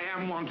me, I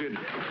am wanted.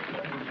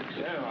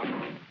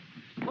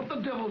 What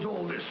the devil's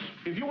all this?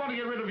 If you want to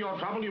get rid of your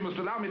trouble, you must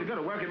allow me to go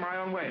to work in my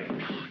own way.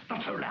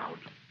 Not so loud.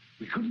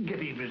 We couldn't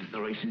get even into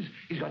the races.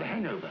 He's got a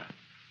hangover.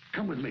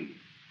 Come with me.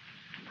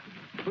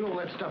 Put all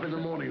that stuff in the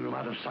morning room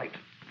out of sight.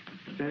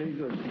 Very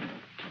good.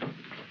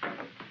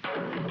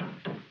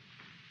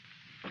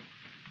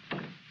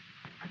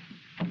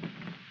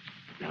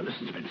 Now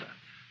listen, Spencer.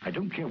 I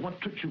don't care what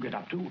tricks you get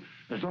up to,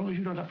 as long as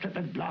you don't upset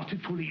that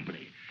blasted fool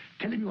Ebury.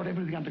 Tell him you got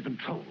everything under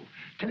control.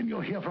 Tell him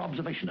you're here for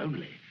observation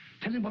only.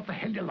 Tell him what the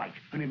hell you like,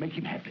 only make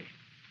him happy.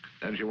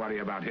 Don't you worry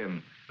about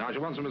him. Now, if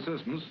you want some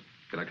assistance,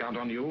 can I count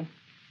on you?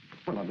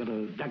 Well, I've got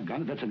a dag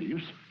gun, if that's any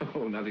use.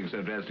 Oh, nothing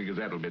so drastic as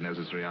that'll be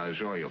necessary, I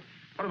assure you.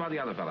 What about the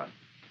other fella?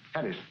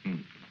 Harris.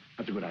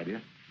 That's a good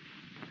idea.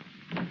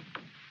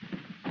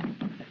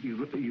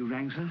 You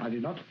rang, sir? I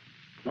did not.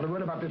 Not a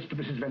word about this to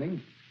Mrs.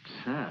 Venning.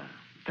 Sir.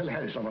 Tell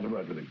Harris I want a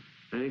word with him.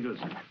 Very good,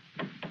 sir.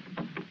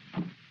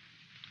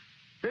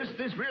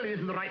 This really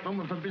isn't the right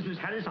moment for business,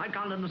 Harris. I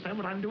can't understand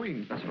what I'm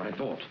doing. That's what I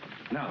thought.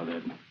 Now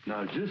then.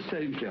 Now, just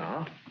same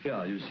here.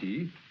 Here, you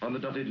see, on the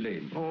dotted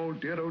lane. Oh,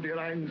 dear,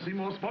 I can see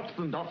more spots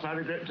than dots, I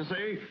regret to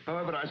say.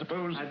 However, I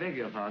suppose... I beg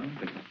your pardon.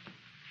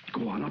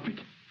 Go on, up it.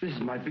 This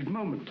is my big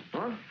moment.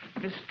 Huh?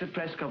 Mr.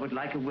 Prescott would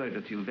like a word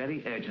with you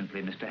very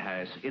urgently, Mr.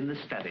 Harris, in the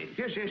study.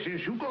 Yes.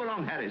 You go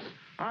along, Harris.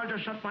 I'll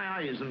just shut my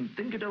eyes and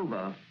think it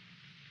over.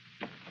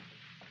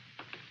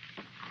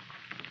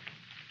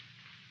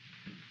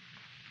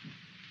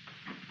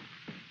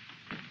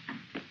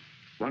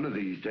 One of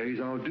these days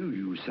I'll do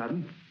you,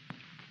 son.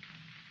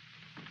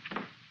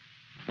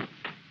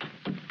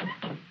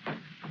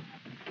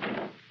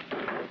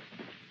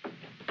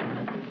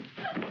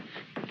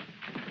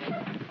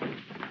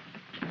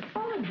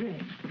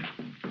 Audrey.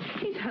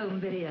 She's home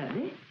very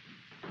early.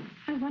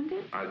 I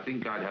wonder... I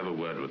think I'd have a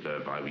word with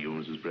her if I were you,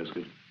 Mrs.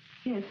 Prescott.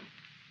 Yes,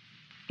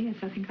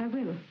 I think I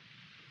will.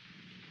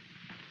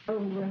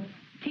 Oh,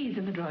 tea's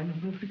in the drawing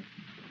room, Wilfred.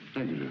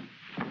 Thank you, dear.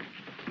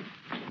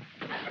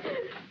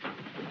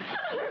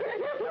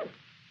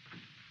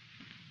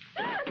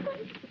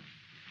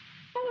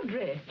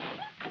 Audrey,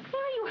 why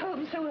are you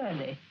home so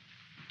early?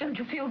 Don't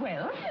you feel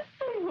well?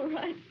 all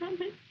right,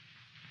 Mummy.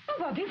 Oh,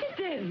 what is it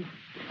then?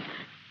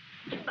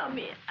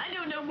 Mummy, I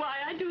don't know why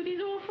I do these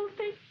awful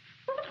things.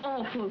 What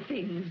awful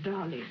things,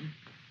 darling?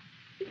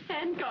 Miss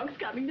Hancock's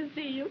coming to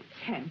see you.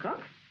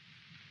 Hancock?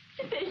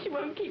 She says she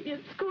won't keep me at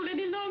school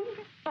any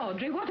longer.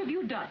 Audrey, what have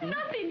you done?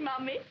 Nothing,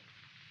 Mummy.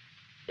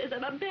 Says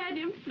I'm a bad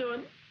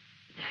influence.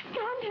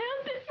 Can't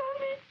help it,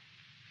 Mummy.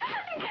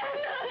 Can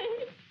I?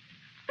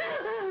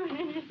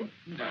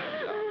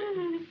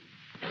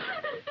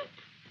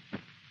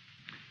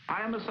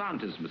 I am a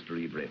scientist, Mr.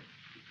 Ebury,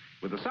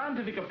 with a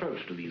scientific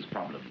approach to these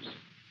problems.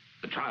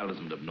 The child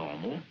isn't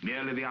abnormal,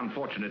 merely the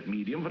unfortunate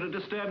medium for a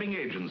disturbing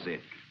agency,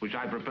 which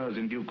I propose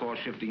in due course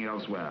shifting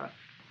elsewhere.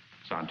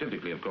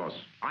 Scientifically, of course.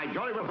 I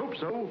jolly well hope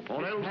so,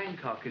 or else... Miss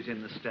Hancock is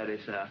in the study,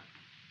 sir.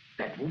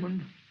 That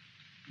woman?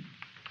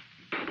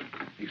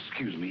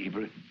 Excuse me,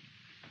 Ebury.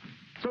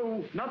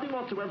 So, nothing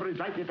whatsoever is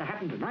likely to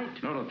happen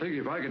tonight? Not a thing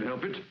if I can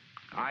help it.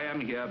 I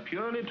am here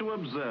purely to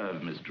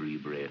observe, Mr.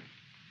 Ebury.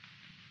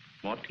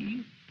 What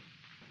tea?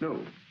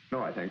 No,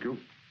 I thank you.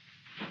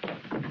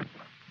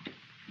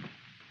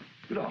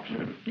 Good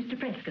afternoon. Mr.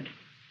 Prescott,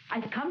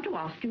 I've come to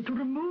ask you to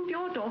remove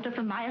your daughter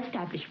from my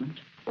establishment.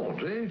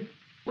 Audrey,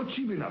 what's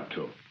she been up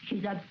to?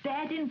 She's a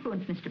bad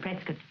influence, Mr.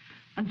 Prescott.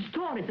 And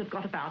stories have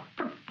got about,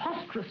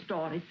 preposterous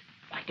stories.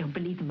 I don't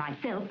believe them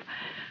myself,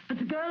 but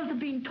the girls have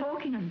been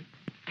talking and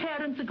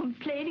parents are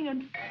complaining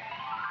and...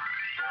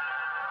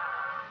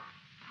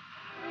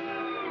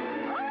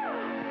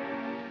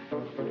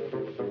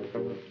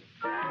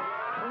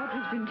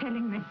 Audrey's been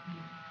telling me.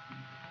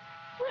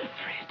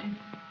 Wilfred,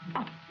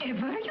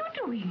 whatever are you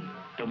doing?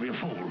 Don't be a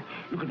fool.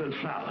 Look at those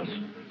flowers.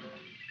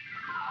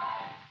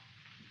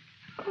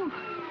 Oh.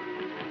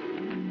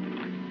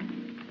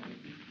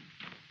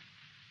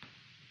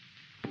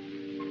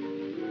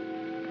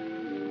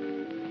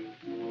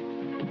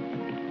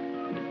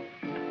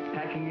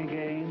 Packing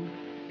again?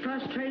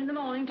 First train in the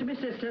morning to my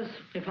sister's,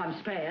 if I'm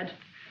spared.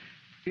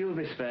 You'll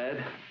be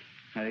spared,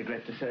 I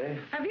regret to say.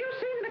 Have you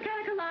seen the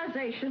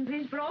mechanicalizations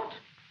he's brought?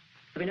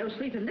 There'll be no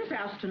sleep in this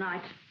house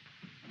tonight.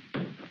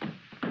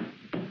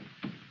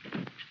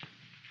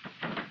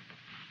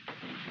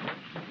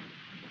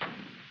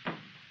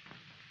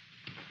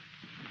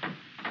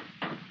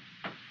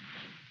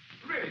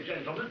 Really,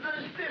 gentlemen,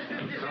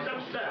 this is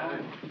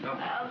absurd.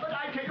 But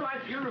I tell you, I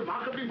feel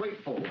remarkably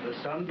wakeful. The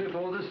sun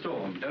before the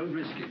storm. Don't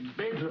risk it.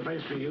 Bed's the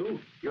place for you.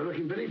 You're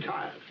looking very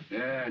tired.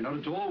 Yeah, not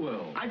at all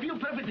well. I feel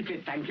perfectly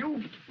fit, thank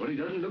you. Well, he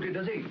doesn't look it,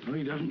 does he? No,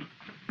 he doesn't.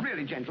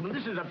 Really, gentlemen,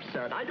 this is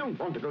absurd. I don't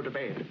want to go to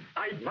bed.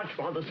 I'd much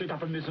rather sit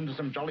up and listen to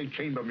some jolly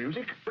chamber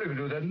music. Well, you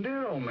can do that in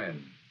there, old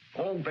man.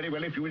 Oh, very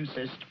well, if you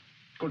insist.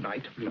 Good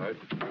night. Good night.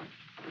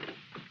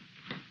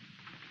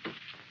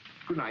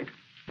 Good night.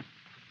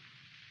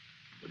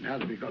 But now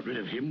that we've got rid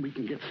of him, we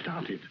can get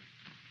started.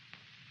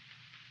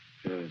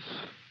 Yes.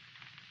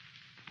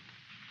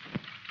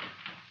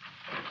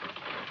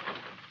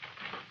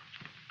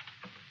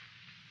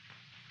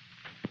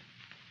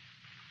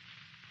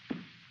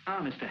 Ah,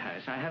 Mr.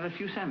 Harris, I have a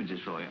few sandwiches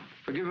for you.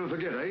 Forgive and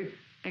forget, eh?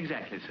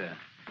 Exactly, sir.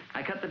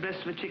 I cut the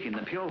breast of a chicken,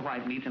 the pure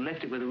white meat, and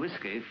left it with a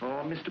whiskey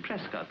for Mr.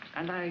 Prescott.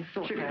 And I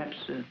thought Chicken? perhaps...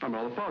 I'm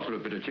rather partial to a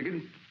bit of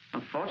chicken.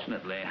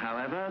 Unfortunately,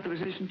 however, there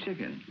isn't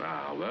chicken.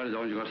 Ah, well, as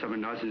long as you've got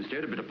something nice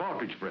instead, a bit of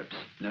partridge, perhaps.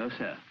 No,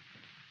 sir.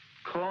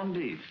 Corned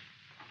beef.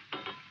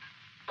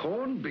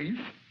 Corned beef?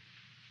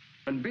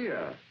 And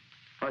beer.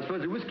 I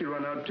suppose the whiskey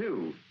run out,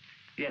 too.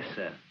 Yes,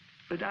 sir.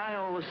 But I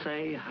always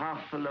say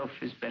half a loaf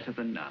is better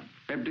than none.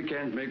 Empty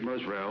cans make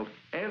most row.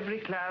 Every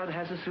cloud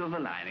has a silver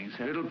lining,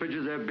 sir. Little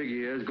pitchers have big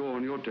ears. Go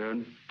on, your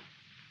turn.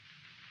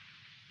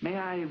 May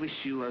I wish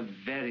you a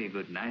very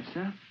good night,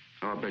 sir?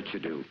 I'll bet you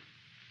do.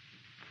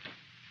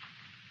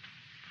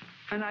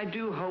 And I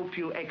do hope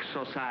you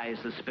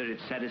exorcise the spirit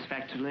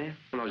satisfactorily.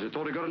 Well, I just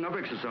thought I got enough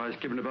exercise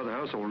keeping about the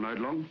house all night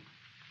long.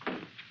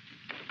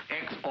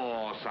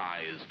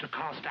 Exorcise, to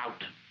cast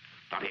out.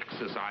 Not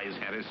exercise,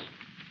 Harris.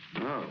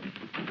 Oh.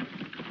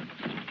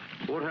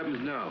 What happens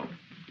now?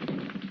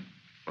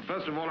 Well,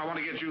 first of all, I want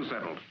to get you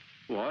settled.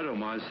 Well, I don't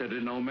mind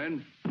settling, old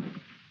man.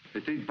 They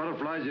think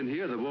butterflies in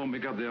here that won't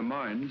make up their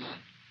minds.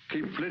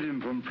 Keep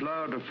flitting from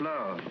flower to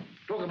flower.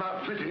 Talk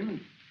about flitting.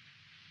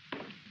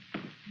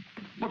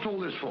 What's all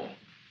this for?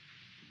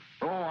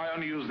 Oh, I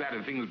only use that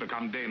if things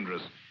become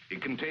dangerous.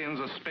 It contains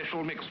a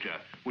special mixture,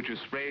 which is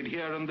sprayed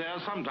here and there,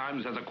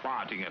 sometimes has a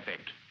quieting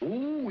effect.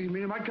 Oh, you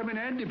mean it might come in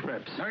handy,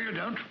 perhaps? No, you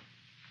don't.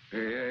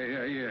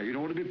 Yeah. You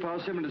don't want to be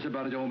parsimonious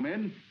about it, old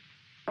man.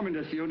 I mean,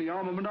 that's the only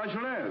armament I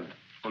shall have.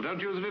 Well, don't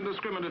use it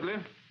indiscriminately.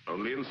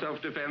 Only in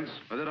self-defense.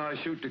 And then I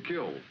shoot to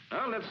kill.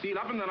 Well, let's seal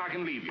up and then I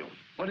can leave you.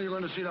 What are you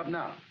going to seal up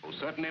now? Oh,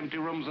 certain empty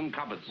rooms and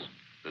cupboards.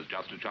 There's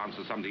just a chance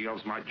that something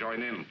else might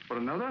join in. But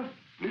another?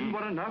 Isn't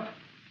one enough?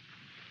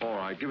 All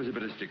right, give us a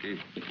bit of sticky.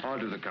 I'll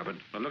do the cupboard.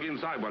 Well, look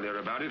inside while you're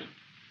about it.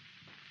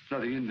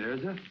 Nothing in there,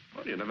 is there?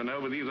 Well, you never know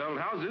with these old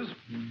houses.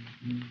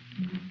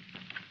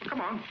 Well,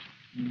 come on.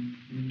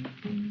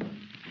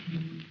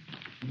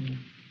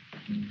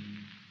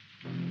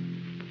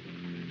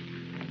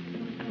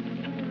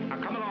 Now,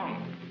 come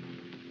along.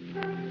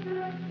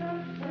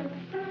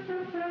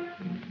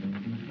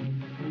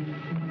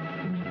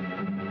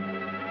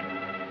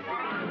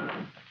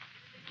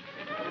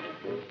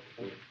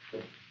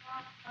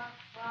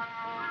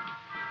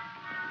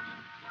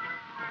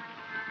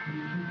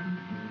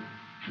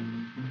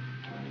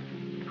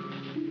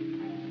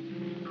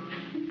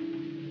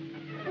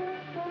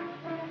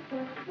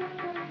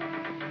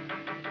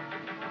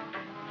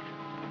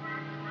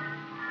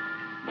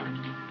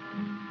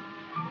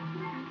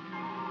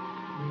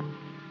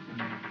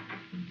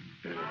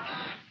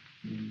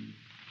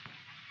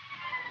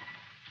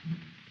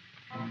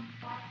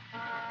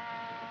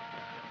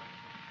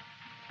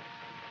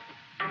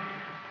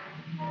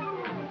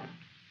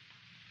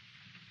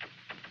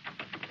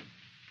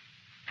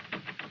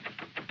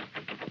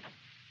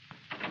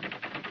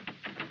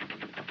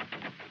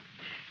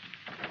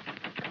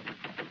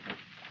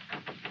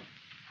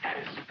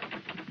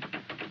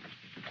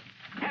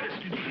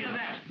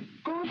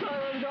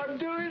 I'm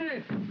doing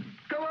it.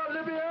 Come on,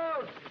 let me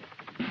out.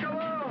 Come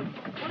on.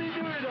 What are you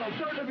doing now?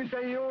 Don't let me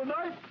stay here all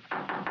night.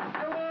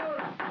 Come on.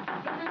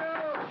 Let me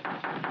out.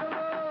 Come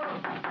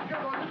on.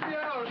 Come on, let me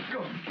out.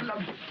 Good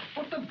lumps.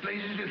 What the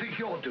blazes do you think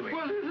you're doing?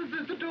 Well,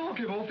 the door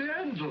came off the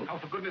handle. Oh,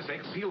 for goodness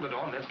sake, seal the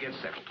door and let's get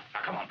settled. Now,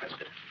 come on,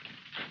 Prescott.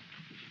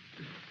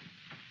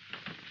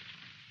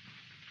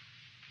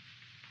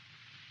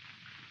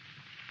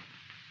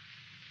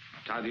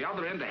 Tie the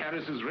other end to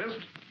Harris's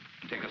wrist,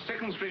 and take a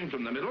second string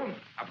from the middle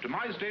up to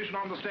my station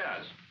on the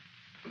stairs.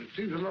 Well, it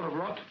seems a lot of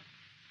rot,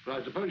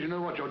 but I suppose you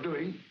know what you're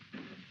doing.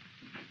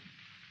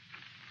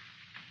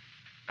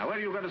 Now, where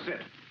are you going to sit?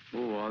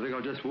 Oh, I think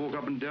I'll just walk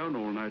up and down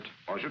all night.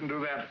 I shouldn't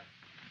do that.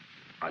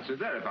 I'd sit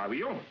there if I were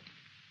you.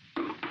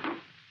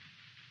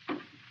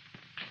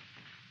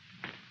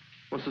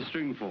 What's the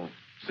string for?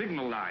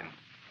 Signal line.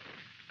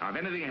 Now, if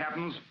anything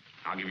happens,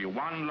 I'll give you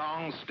one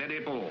long, steady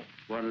pull.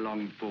 One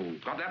long pull.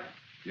 Got that?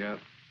 Yeah.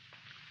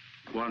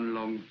 One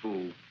long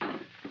pull.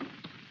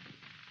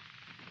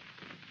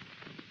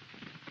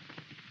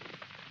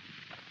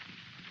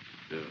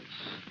 Yes.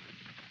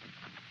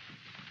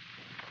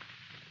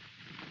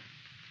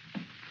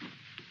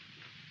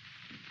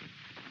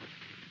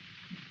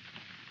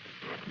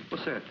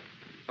 What's that?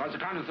 Oh, it's a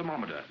kind of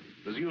thermometer.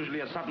 There's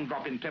usually a sudden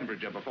drop in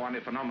temperature before any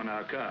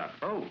phenomena occur.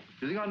 Oh,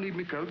 you think I'll need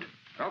me coat?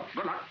 Oh,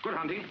 good luck. Good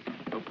hunting.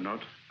 Hope not.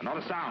 And not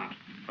a sound.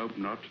 Hope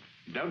not.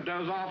 Don't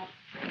doze off.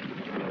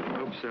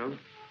 Hope so.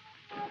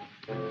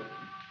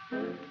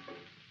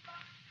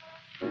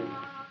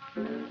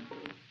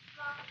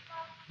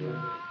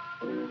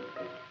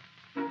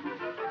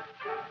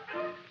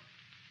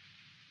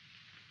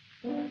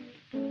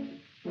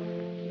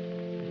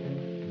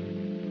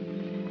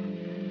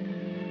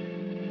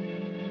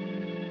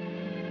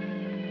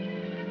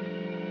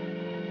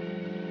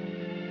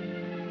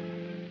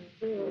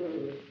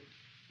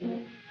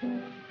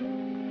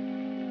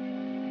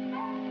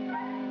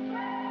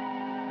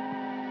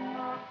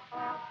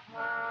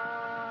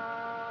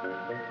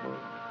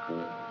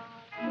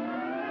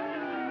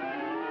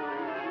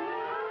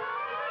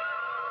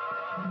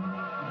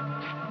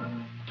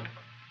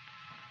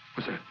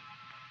 What's that?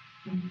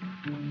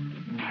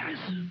 Harris!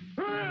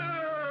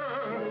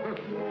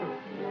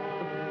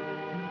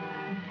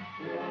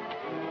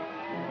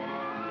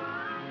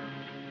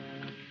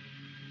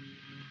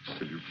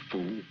 Silly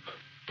fool.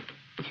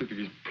 What's he think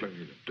he's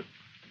playing at?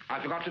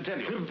 I forgot to tell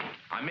you.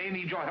 I may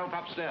need your help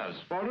upstairs.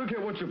 Well, I don't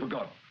care what you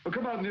forgot. Well,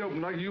 come out in the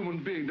open like a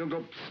human being. Don't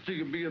go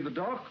sticking me in the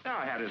dark.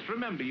 Now, Harris,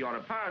 remember you're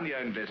a pioneer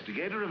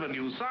investigator of a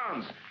new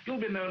science.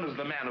 You'll be known as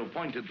the man who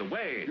pointed the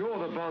way.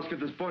 You're the basket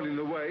that's pointing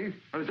the way,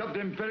 and it's up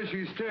them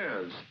perishing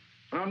stairs.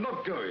 And I'm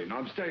not going.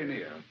 I'm staying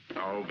here.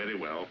 Oh, very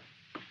well.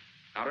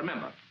 Now,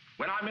 remember,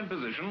 when I'm in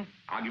position,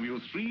 I'll give you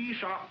 3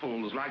 sharp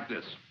pulls like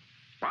this.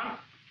 1,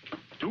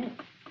 2,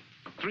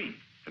 3,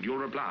 and you'll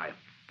reply.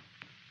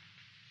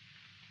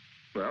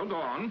 Well, go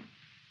on.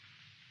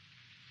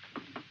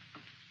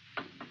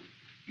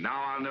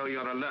 Now I'll know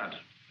you're alert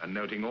and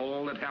noting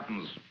all that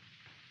happens.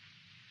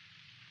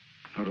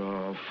 Not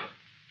off.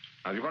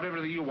 Have you got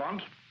everything you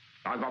want?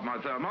 I've got my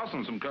thermos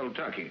and some cold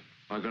turkey.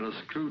 I got a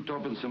screw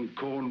top and some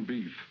corned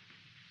beef.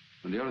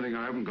 And the only thing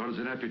I haven't got is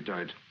an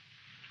appetite.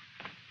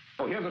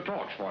 Oh, here's a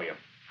torch for you.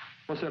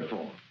 What's that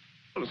for?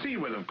 Well, to see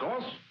with, of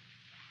course.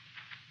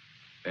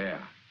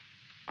 There.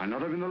 I'm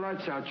not having the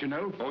lights out, you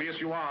know. Oh, yes,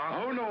 you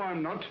are. Oh, no,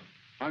 I'm not.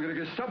 I'm going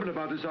to get stubborn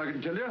about this, I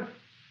can tell you.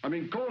 I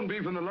mean, corned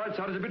beef and the lights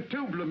out is a bit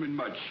too blooming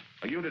much.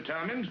 Are you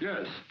determined?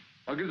 Yes.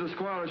 I'll give the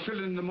squire a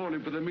shilling in the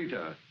morning for the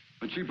meter.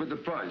 And she put the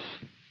price.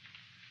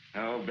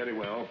 Oh, very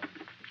well.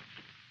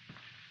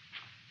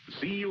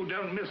 See you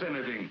don't miss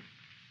anything.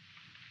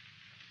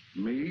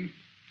 Me?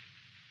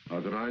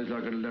 I've got eyes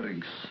like a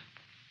larynx.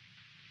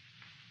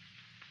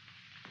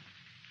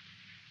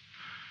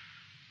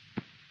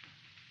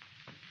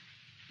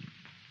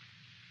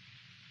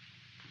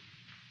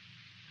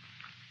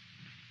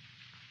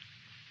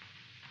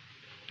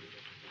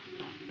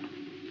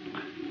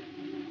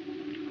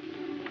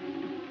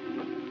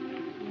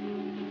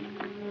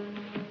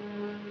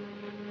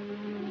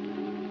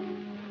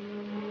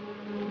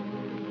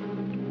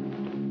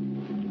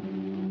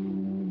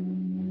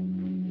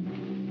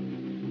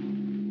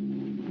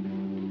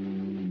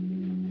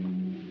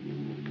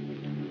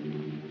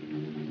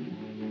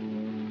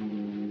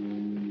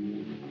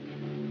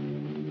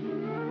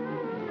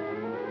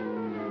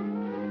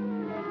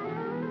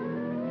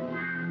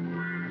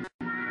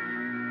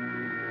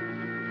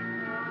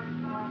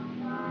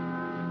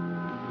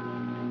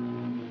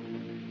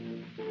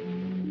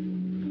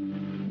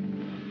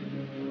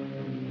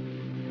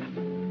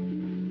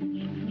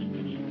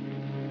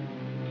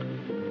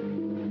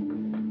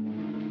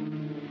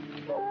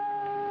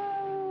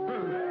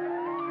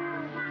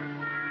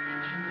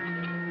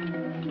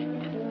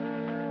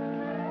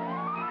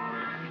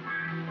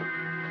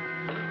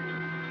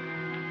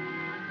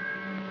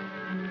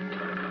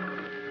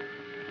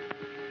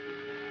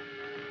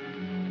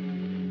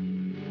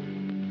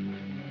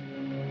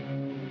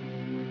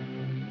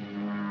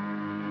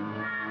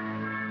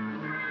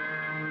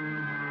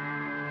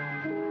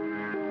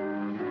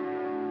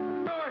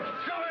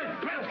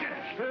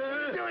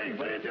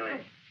 What are you doing?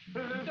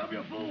 Stop,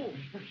 you fool!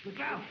 Look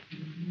out!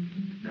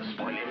 They'll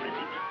spoil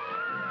everything.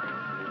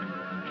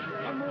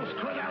 One more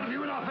squid out of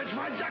you and I'll fetch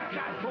my duck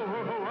cat.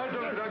 Oh, I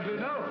don't exactly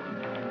know.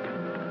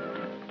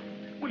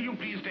 Will you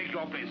please take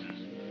your places?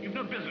 You've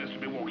no business to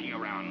be walking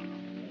around.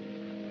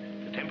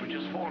 The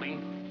temperature's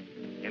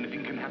falling.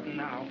 Anything can happen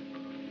now.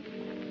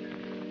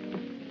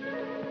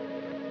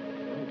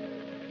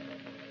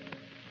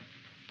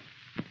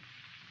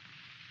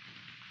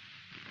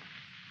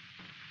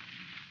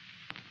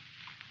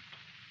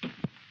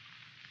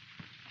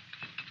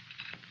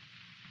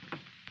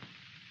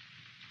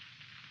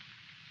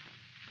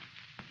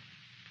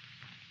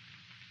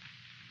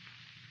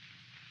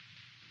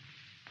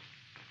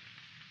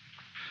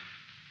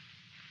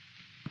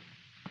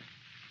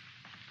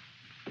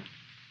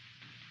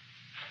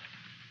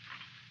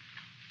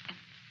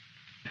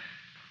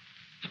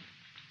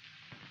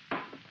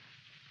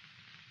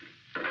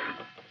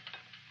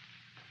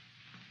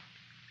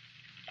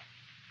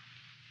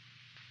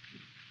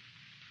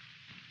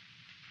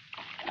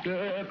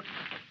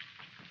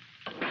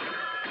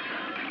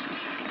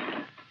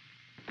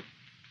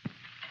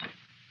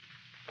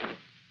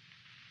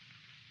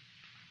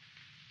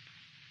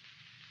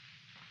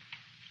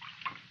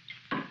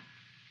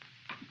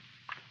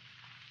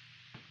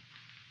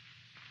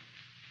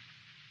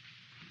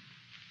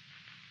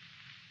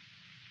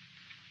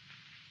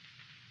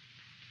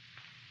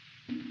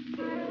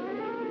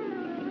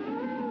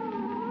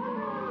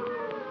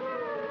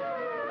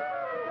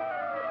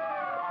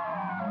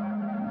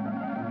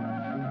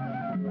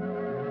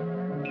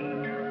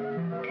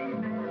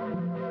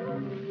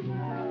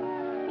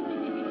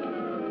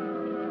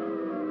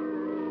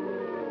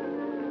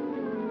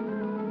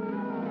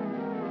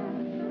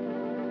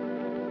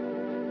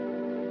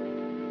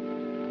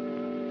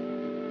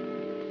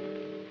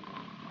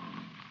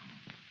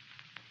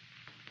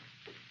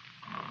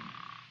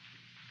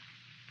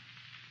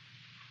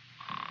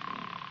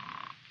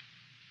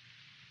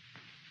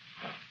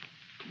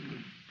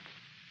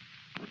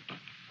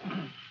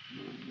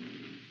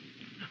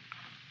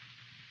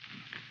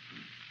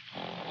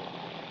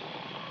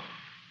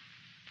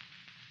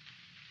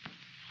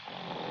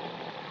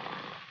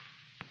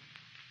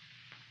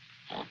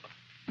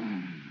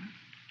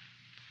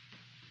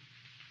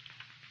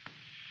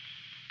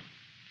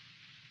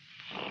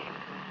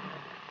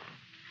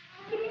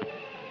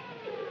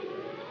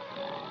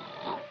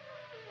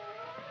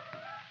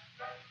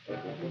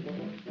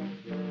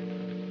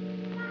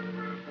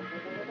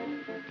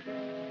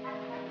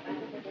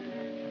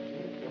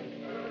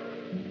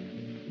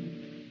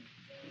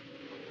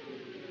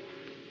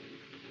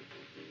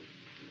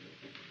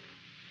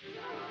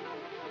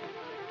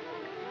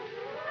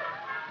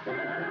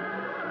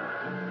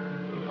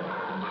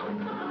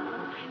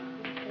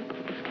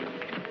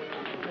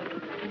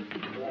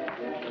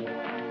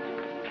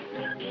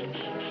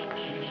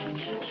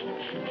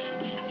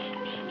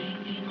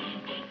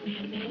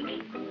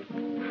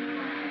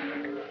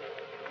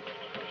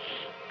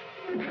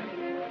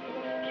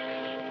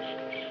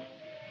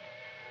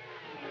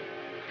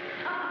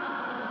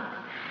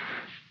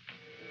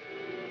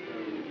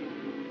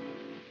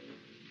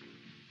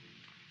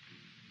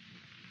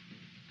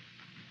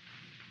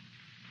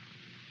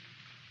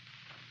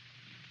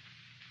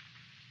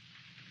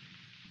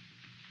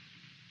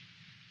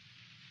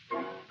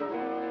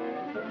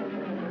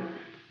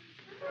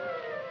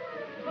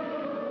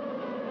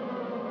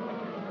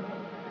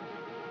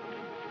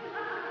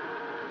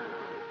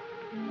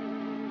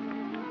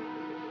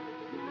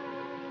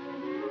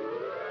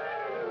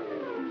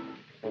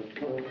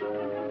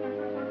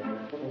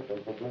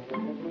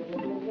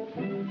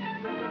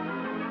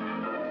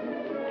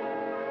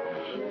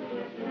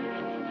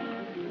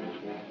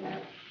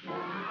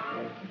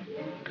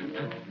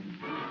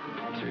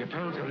 So your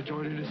pals got to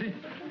join in, is he?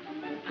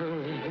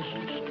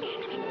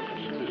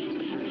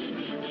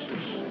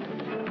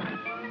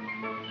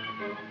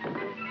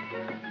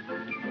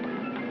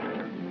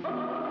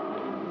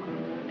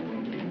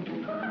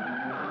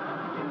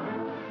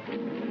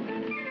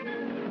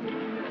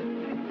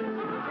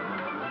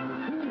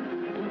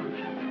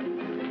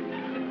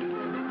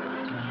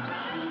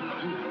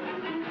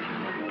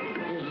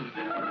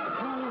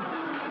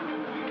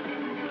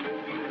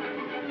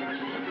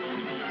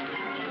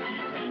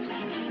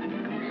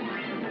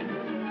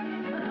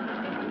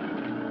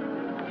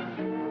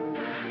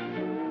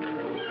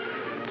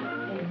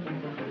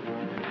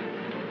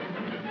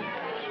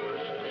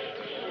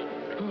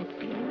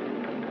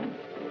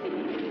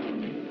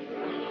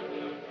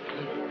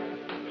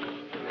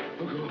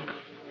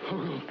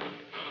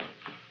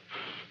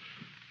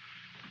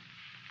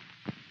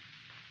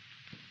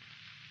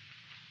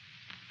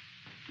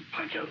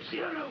 I don't see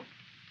her. No.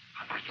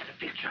 I might get a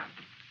picture.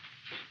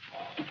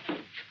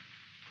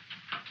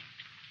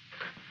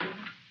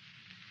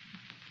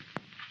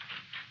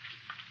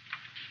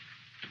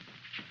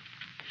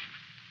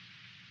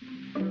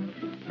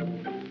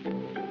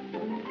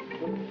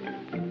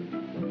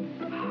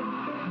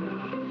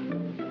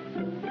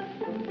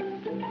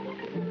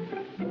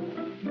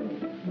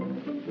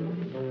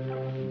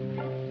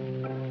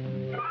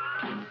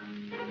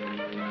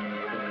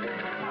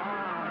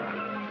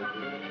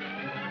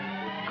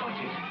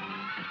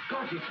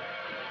 Got it.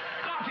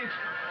 Got it.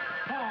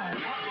 Oh.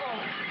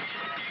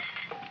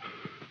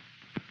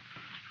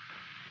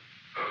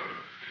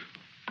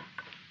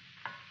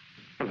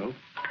 Hello.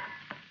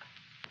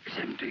 It's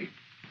empty.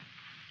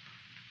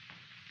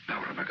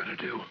 Now what am I going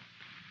to do?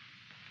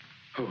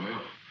 Oh,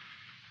 well.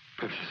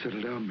 Perhaps to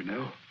settle down me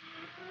now.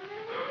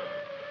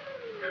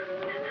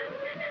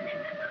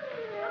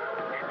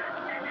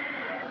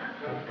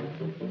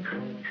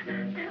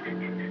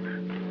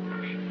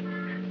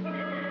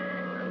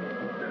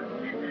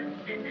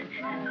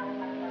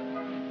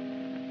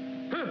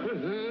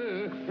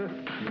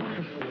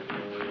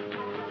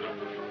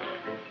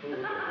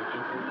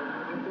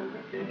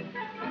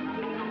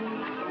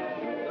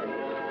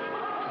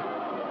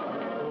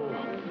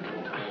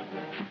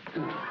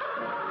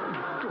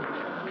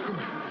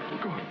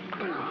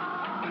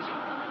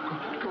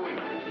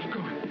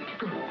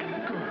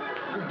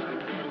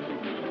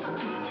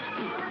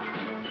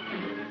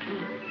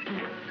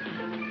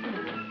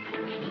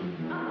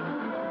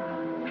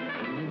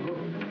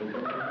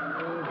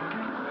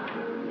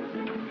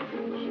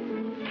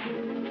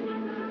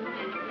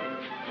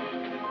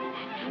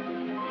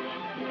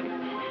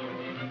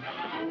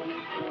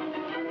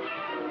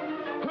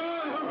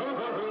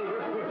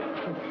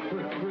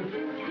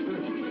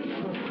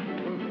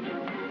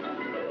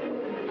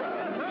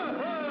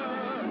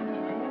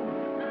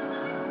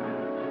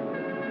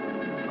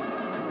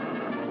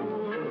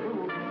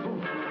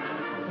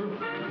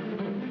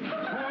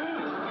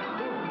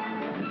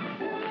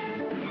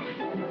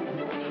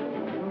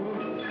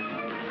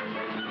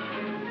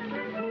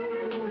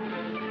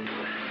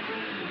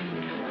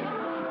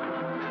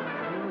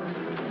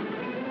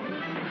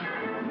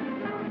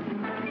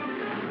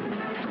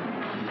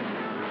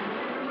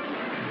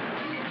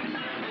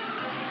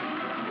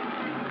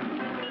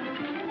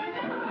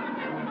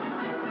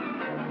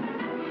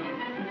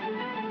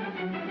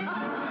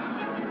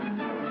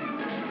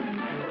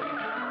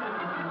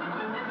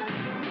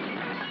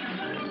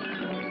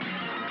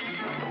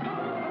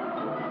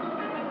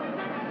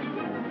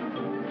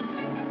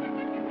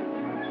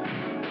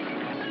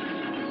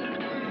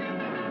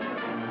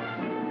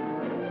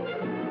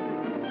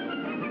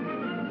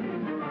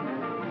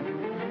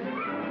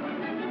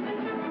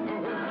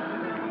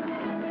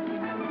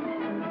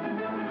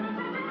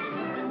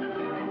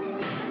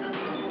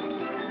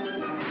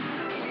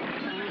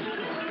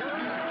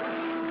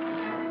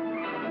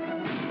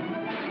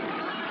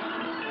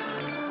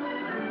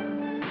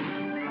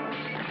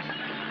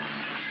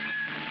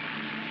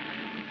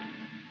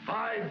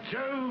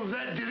 Jove,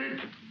 that did it.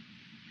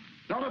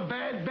 Not a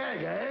bad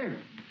bag, eh?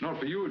 Not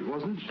for you, it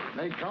wasn't.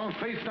 They can't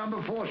face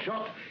number 4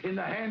 shot in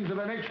the hands of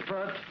an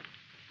expert.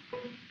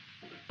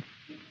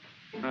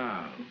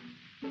 Oh.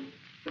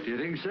 Do you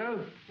think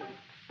so?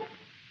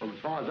 Well, as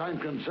far as I'm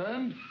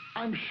concerned,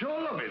 I'm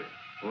sure of it.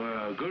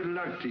 Well, good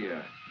luck to you.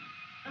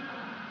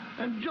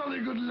 And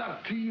jolly good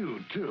luck to you,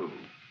 too.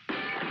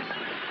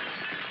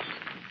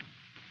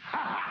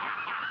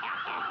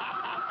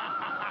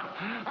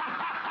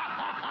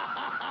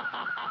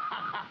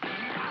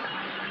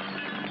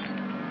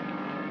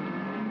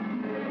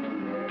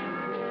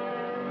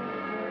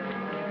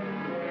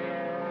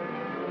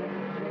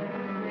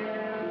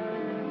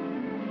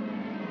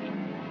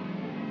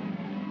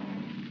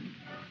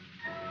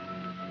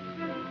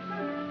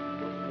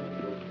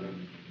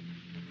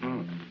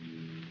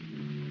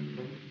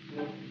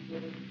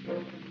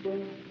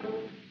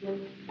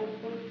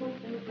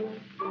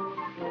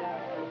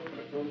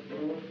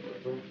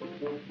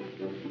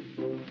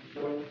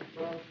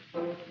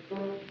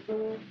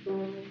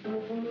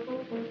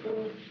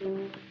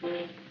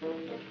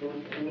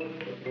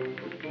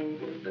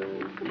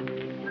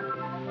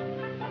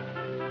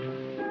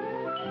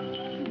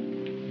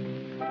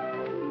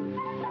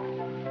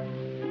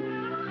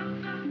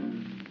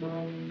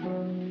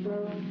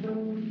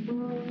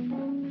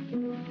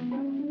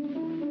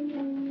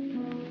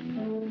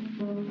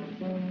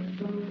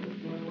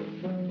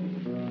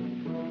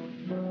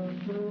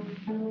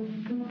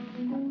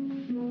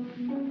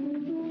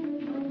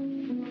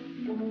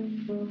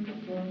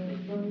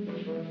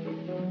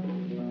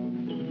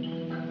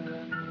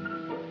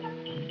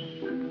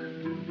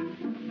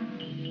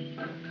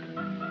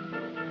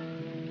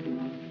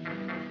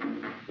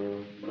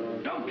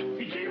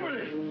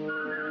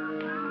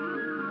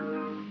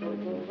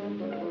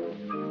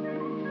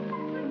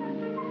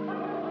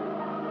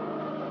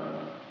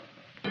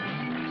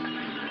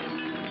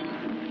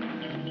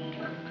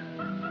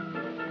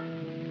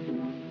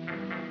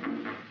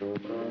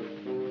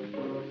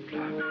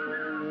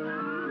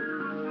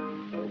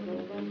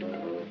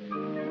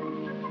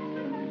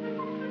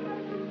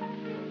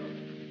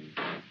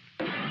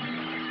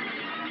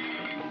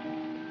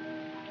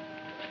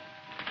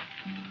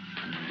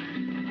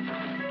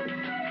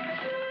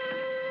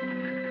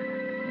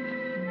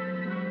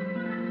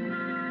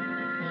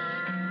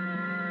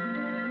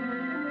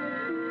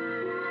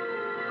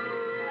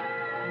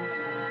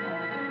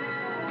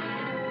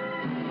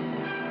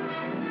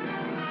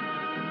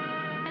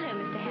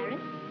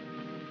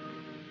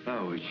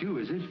 You,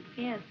 is it?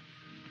 Yes.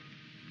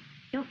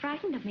 You're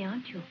frightened of me,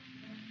 aren't you?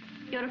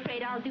 You're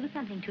afraid I'll do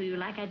something to you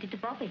like I did to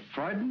Bobby.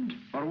 Frightened?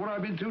 Or what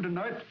I've been through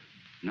tonight?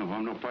 No,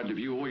 I'm not frightened of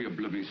you or your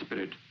blooming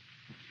spirit.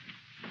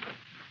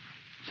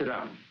 Sit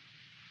down.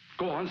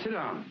 Go on, sit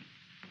down.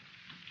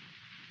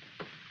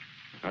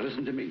 Now,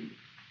 listen to me.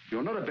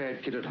 You're not a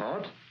bad kid at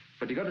heart,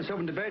 but you got yourself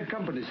into bad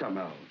company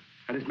somehow.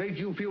 And it's made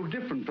you feel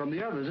different from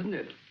the others, isn't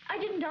it? I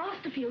didn't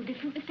ask to feel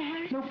different, Mr.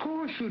 Harris. Of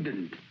course you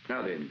didn't.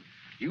 Now then,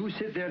 you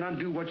sit there and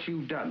undo what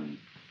you've done.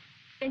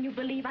 Then you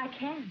believe I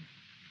can.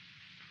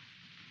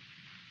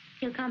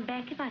 He'll come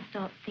back if I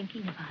start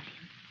thinking about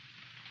him.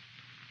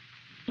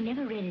 He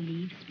never really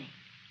leaves me.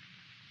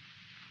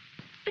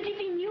 But if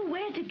he knew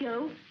where to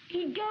go,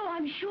 he'd go,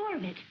 I'm sure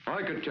of it.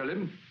 I could tell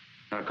him.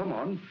 Now, come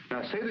on.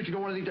 Now, say that you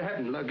don't want anything to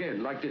happen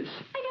again, like this.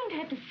 I don't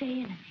have to say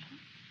anything.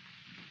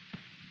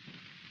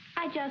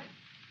 I just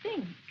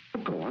think.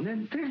 Well, go on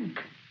then, think.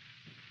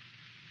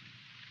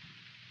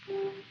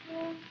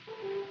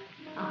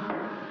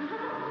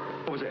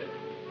 What was that?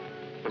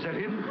 Was that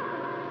him?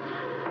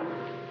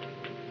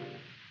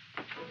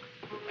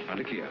 Now,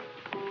 look here.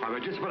 I've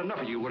had just about enough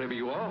of you, whatever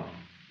you are.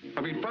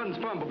 I mean, fun's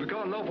fun, but we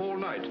can't laugh all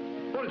night.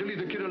 Why don't you leave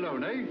the kid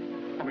alone, eh?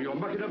 I mean, you're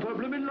mucking up her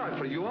blooming life,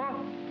 for you are.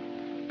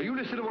 Are you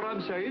listening to what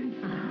I'm saying?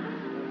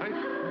 Hey?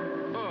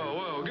 Oh,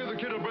 well, give the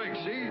kid a break,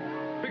 see?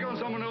 Pick on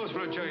someone else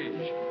for a change.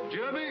 Do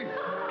you hear me?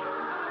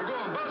 Now, go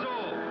on, buzz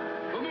all.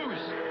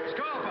 Vamoose,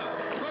 Scarper.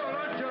 Go,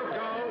 let you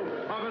go.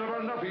 I've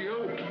had enough of you.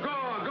 Go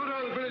on, go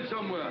down to the village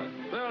somewhere.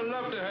 They'll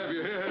love to have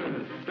you.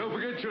 Here, don't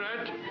forget your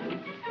hat.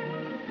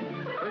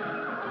 Hey?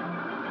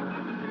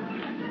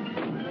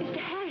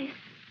 Mr. Harris.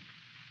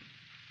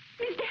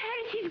 Mr.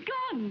 Harris, he's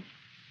gone.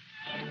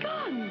 He's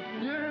gone.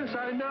 Yes,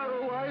 I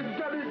know. I've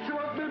done it. So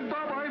up me,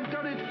 Bob. I've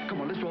done it.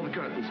 Come on, let's draw the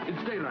curtains.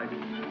 It's daylight.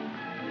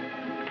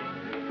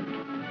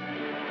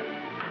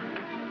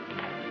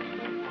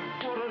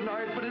 What a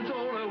night, but it's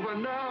all over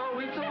now.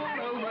 It's all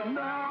over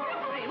now.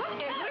 Hey,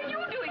 whatever are you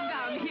doing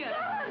down here?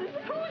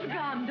 Who's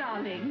gone,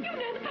 darling? You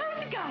know the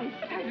poltergeist.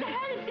 Mr.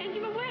 Harris sent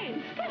him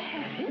away. Mr.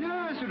 Harris?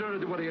 Yes, you don't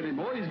have to worry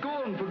anymore. He's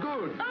gone for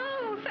good.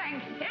 Oh,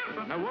 thank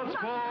heaven. And what's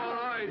more,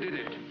 I did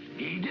it.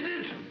 He did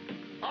it.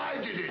 I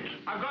did it.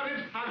 I've got it.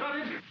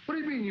 What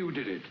do you mean you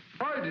did it?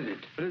 I did it,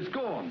 and it's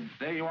gone.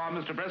 There you are,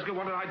 Mr. Prescott.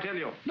 What did I tell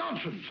you?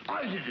 Nonsense.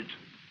 I did it.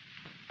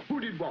 Who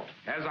did what?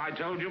 As I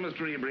told you,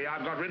 Mr. Ebury,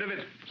 I've got rid of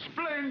it.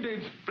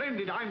 Splendid,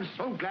 splendid. I'm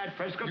so glad,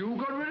 Prescott. You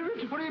got rid of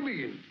it? What do you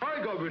mean?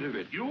 I got rid of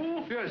it.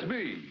 You? Yes,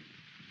 me.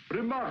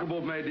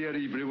 Remarkable, my dear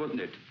Ebury,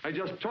 wasn't it? I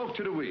just talked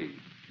it away.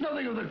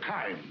 Nothing of the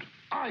kind.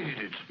 I did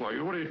it. Why,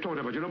 what are you talking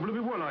about? You don't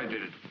believe me? Well, I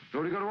did it. You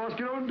only got to ask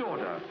your own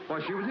daughter.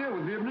 Why, she was here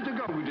with me a minute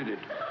ago. We did it.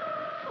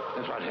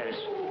 That's right, Harris.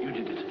 You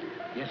did it.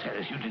 Yes,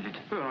 Harris, you did it.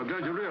 Well, I'm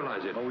glad you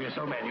realize it. Oh, yes,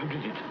 old man, you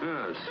did it.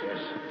 Yes.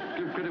 Yes.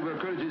 Give credit where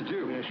credit is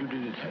due. Yes, you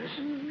did it, Harris.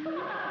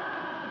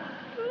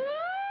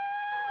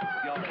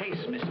 Your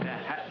case, Mr.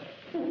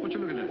 What you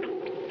looking at?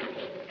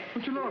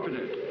 What you laughing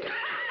at?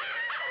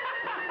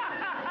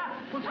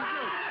 What's the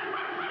joke?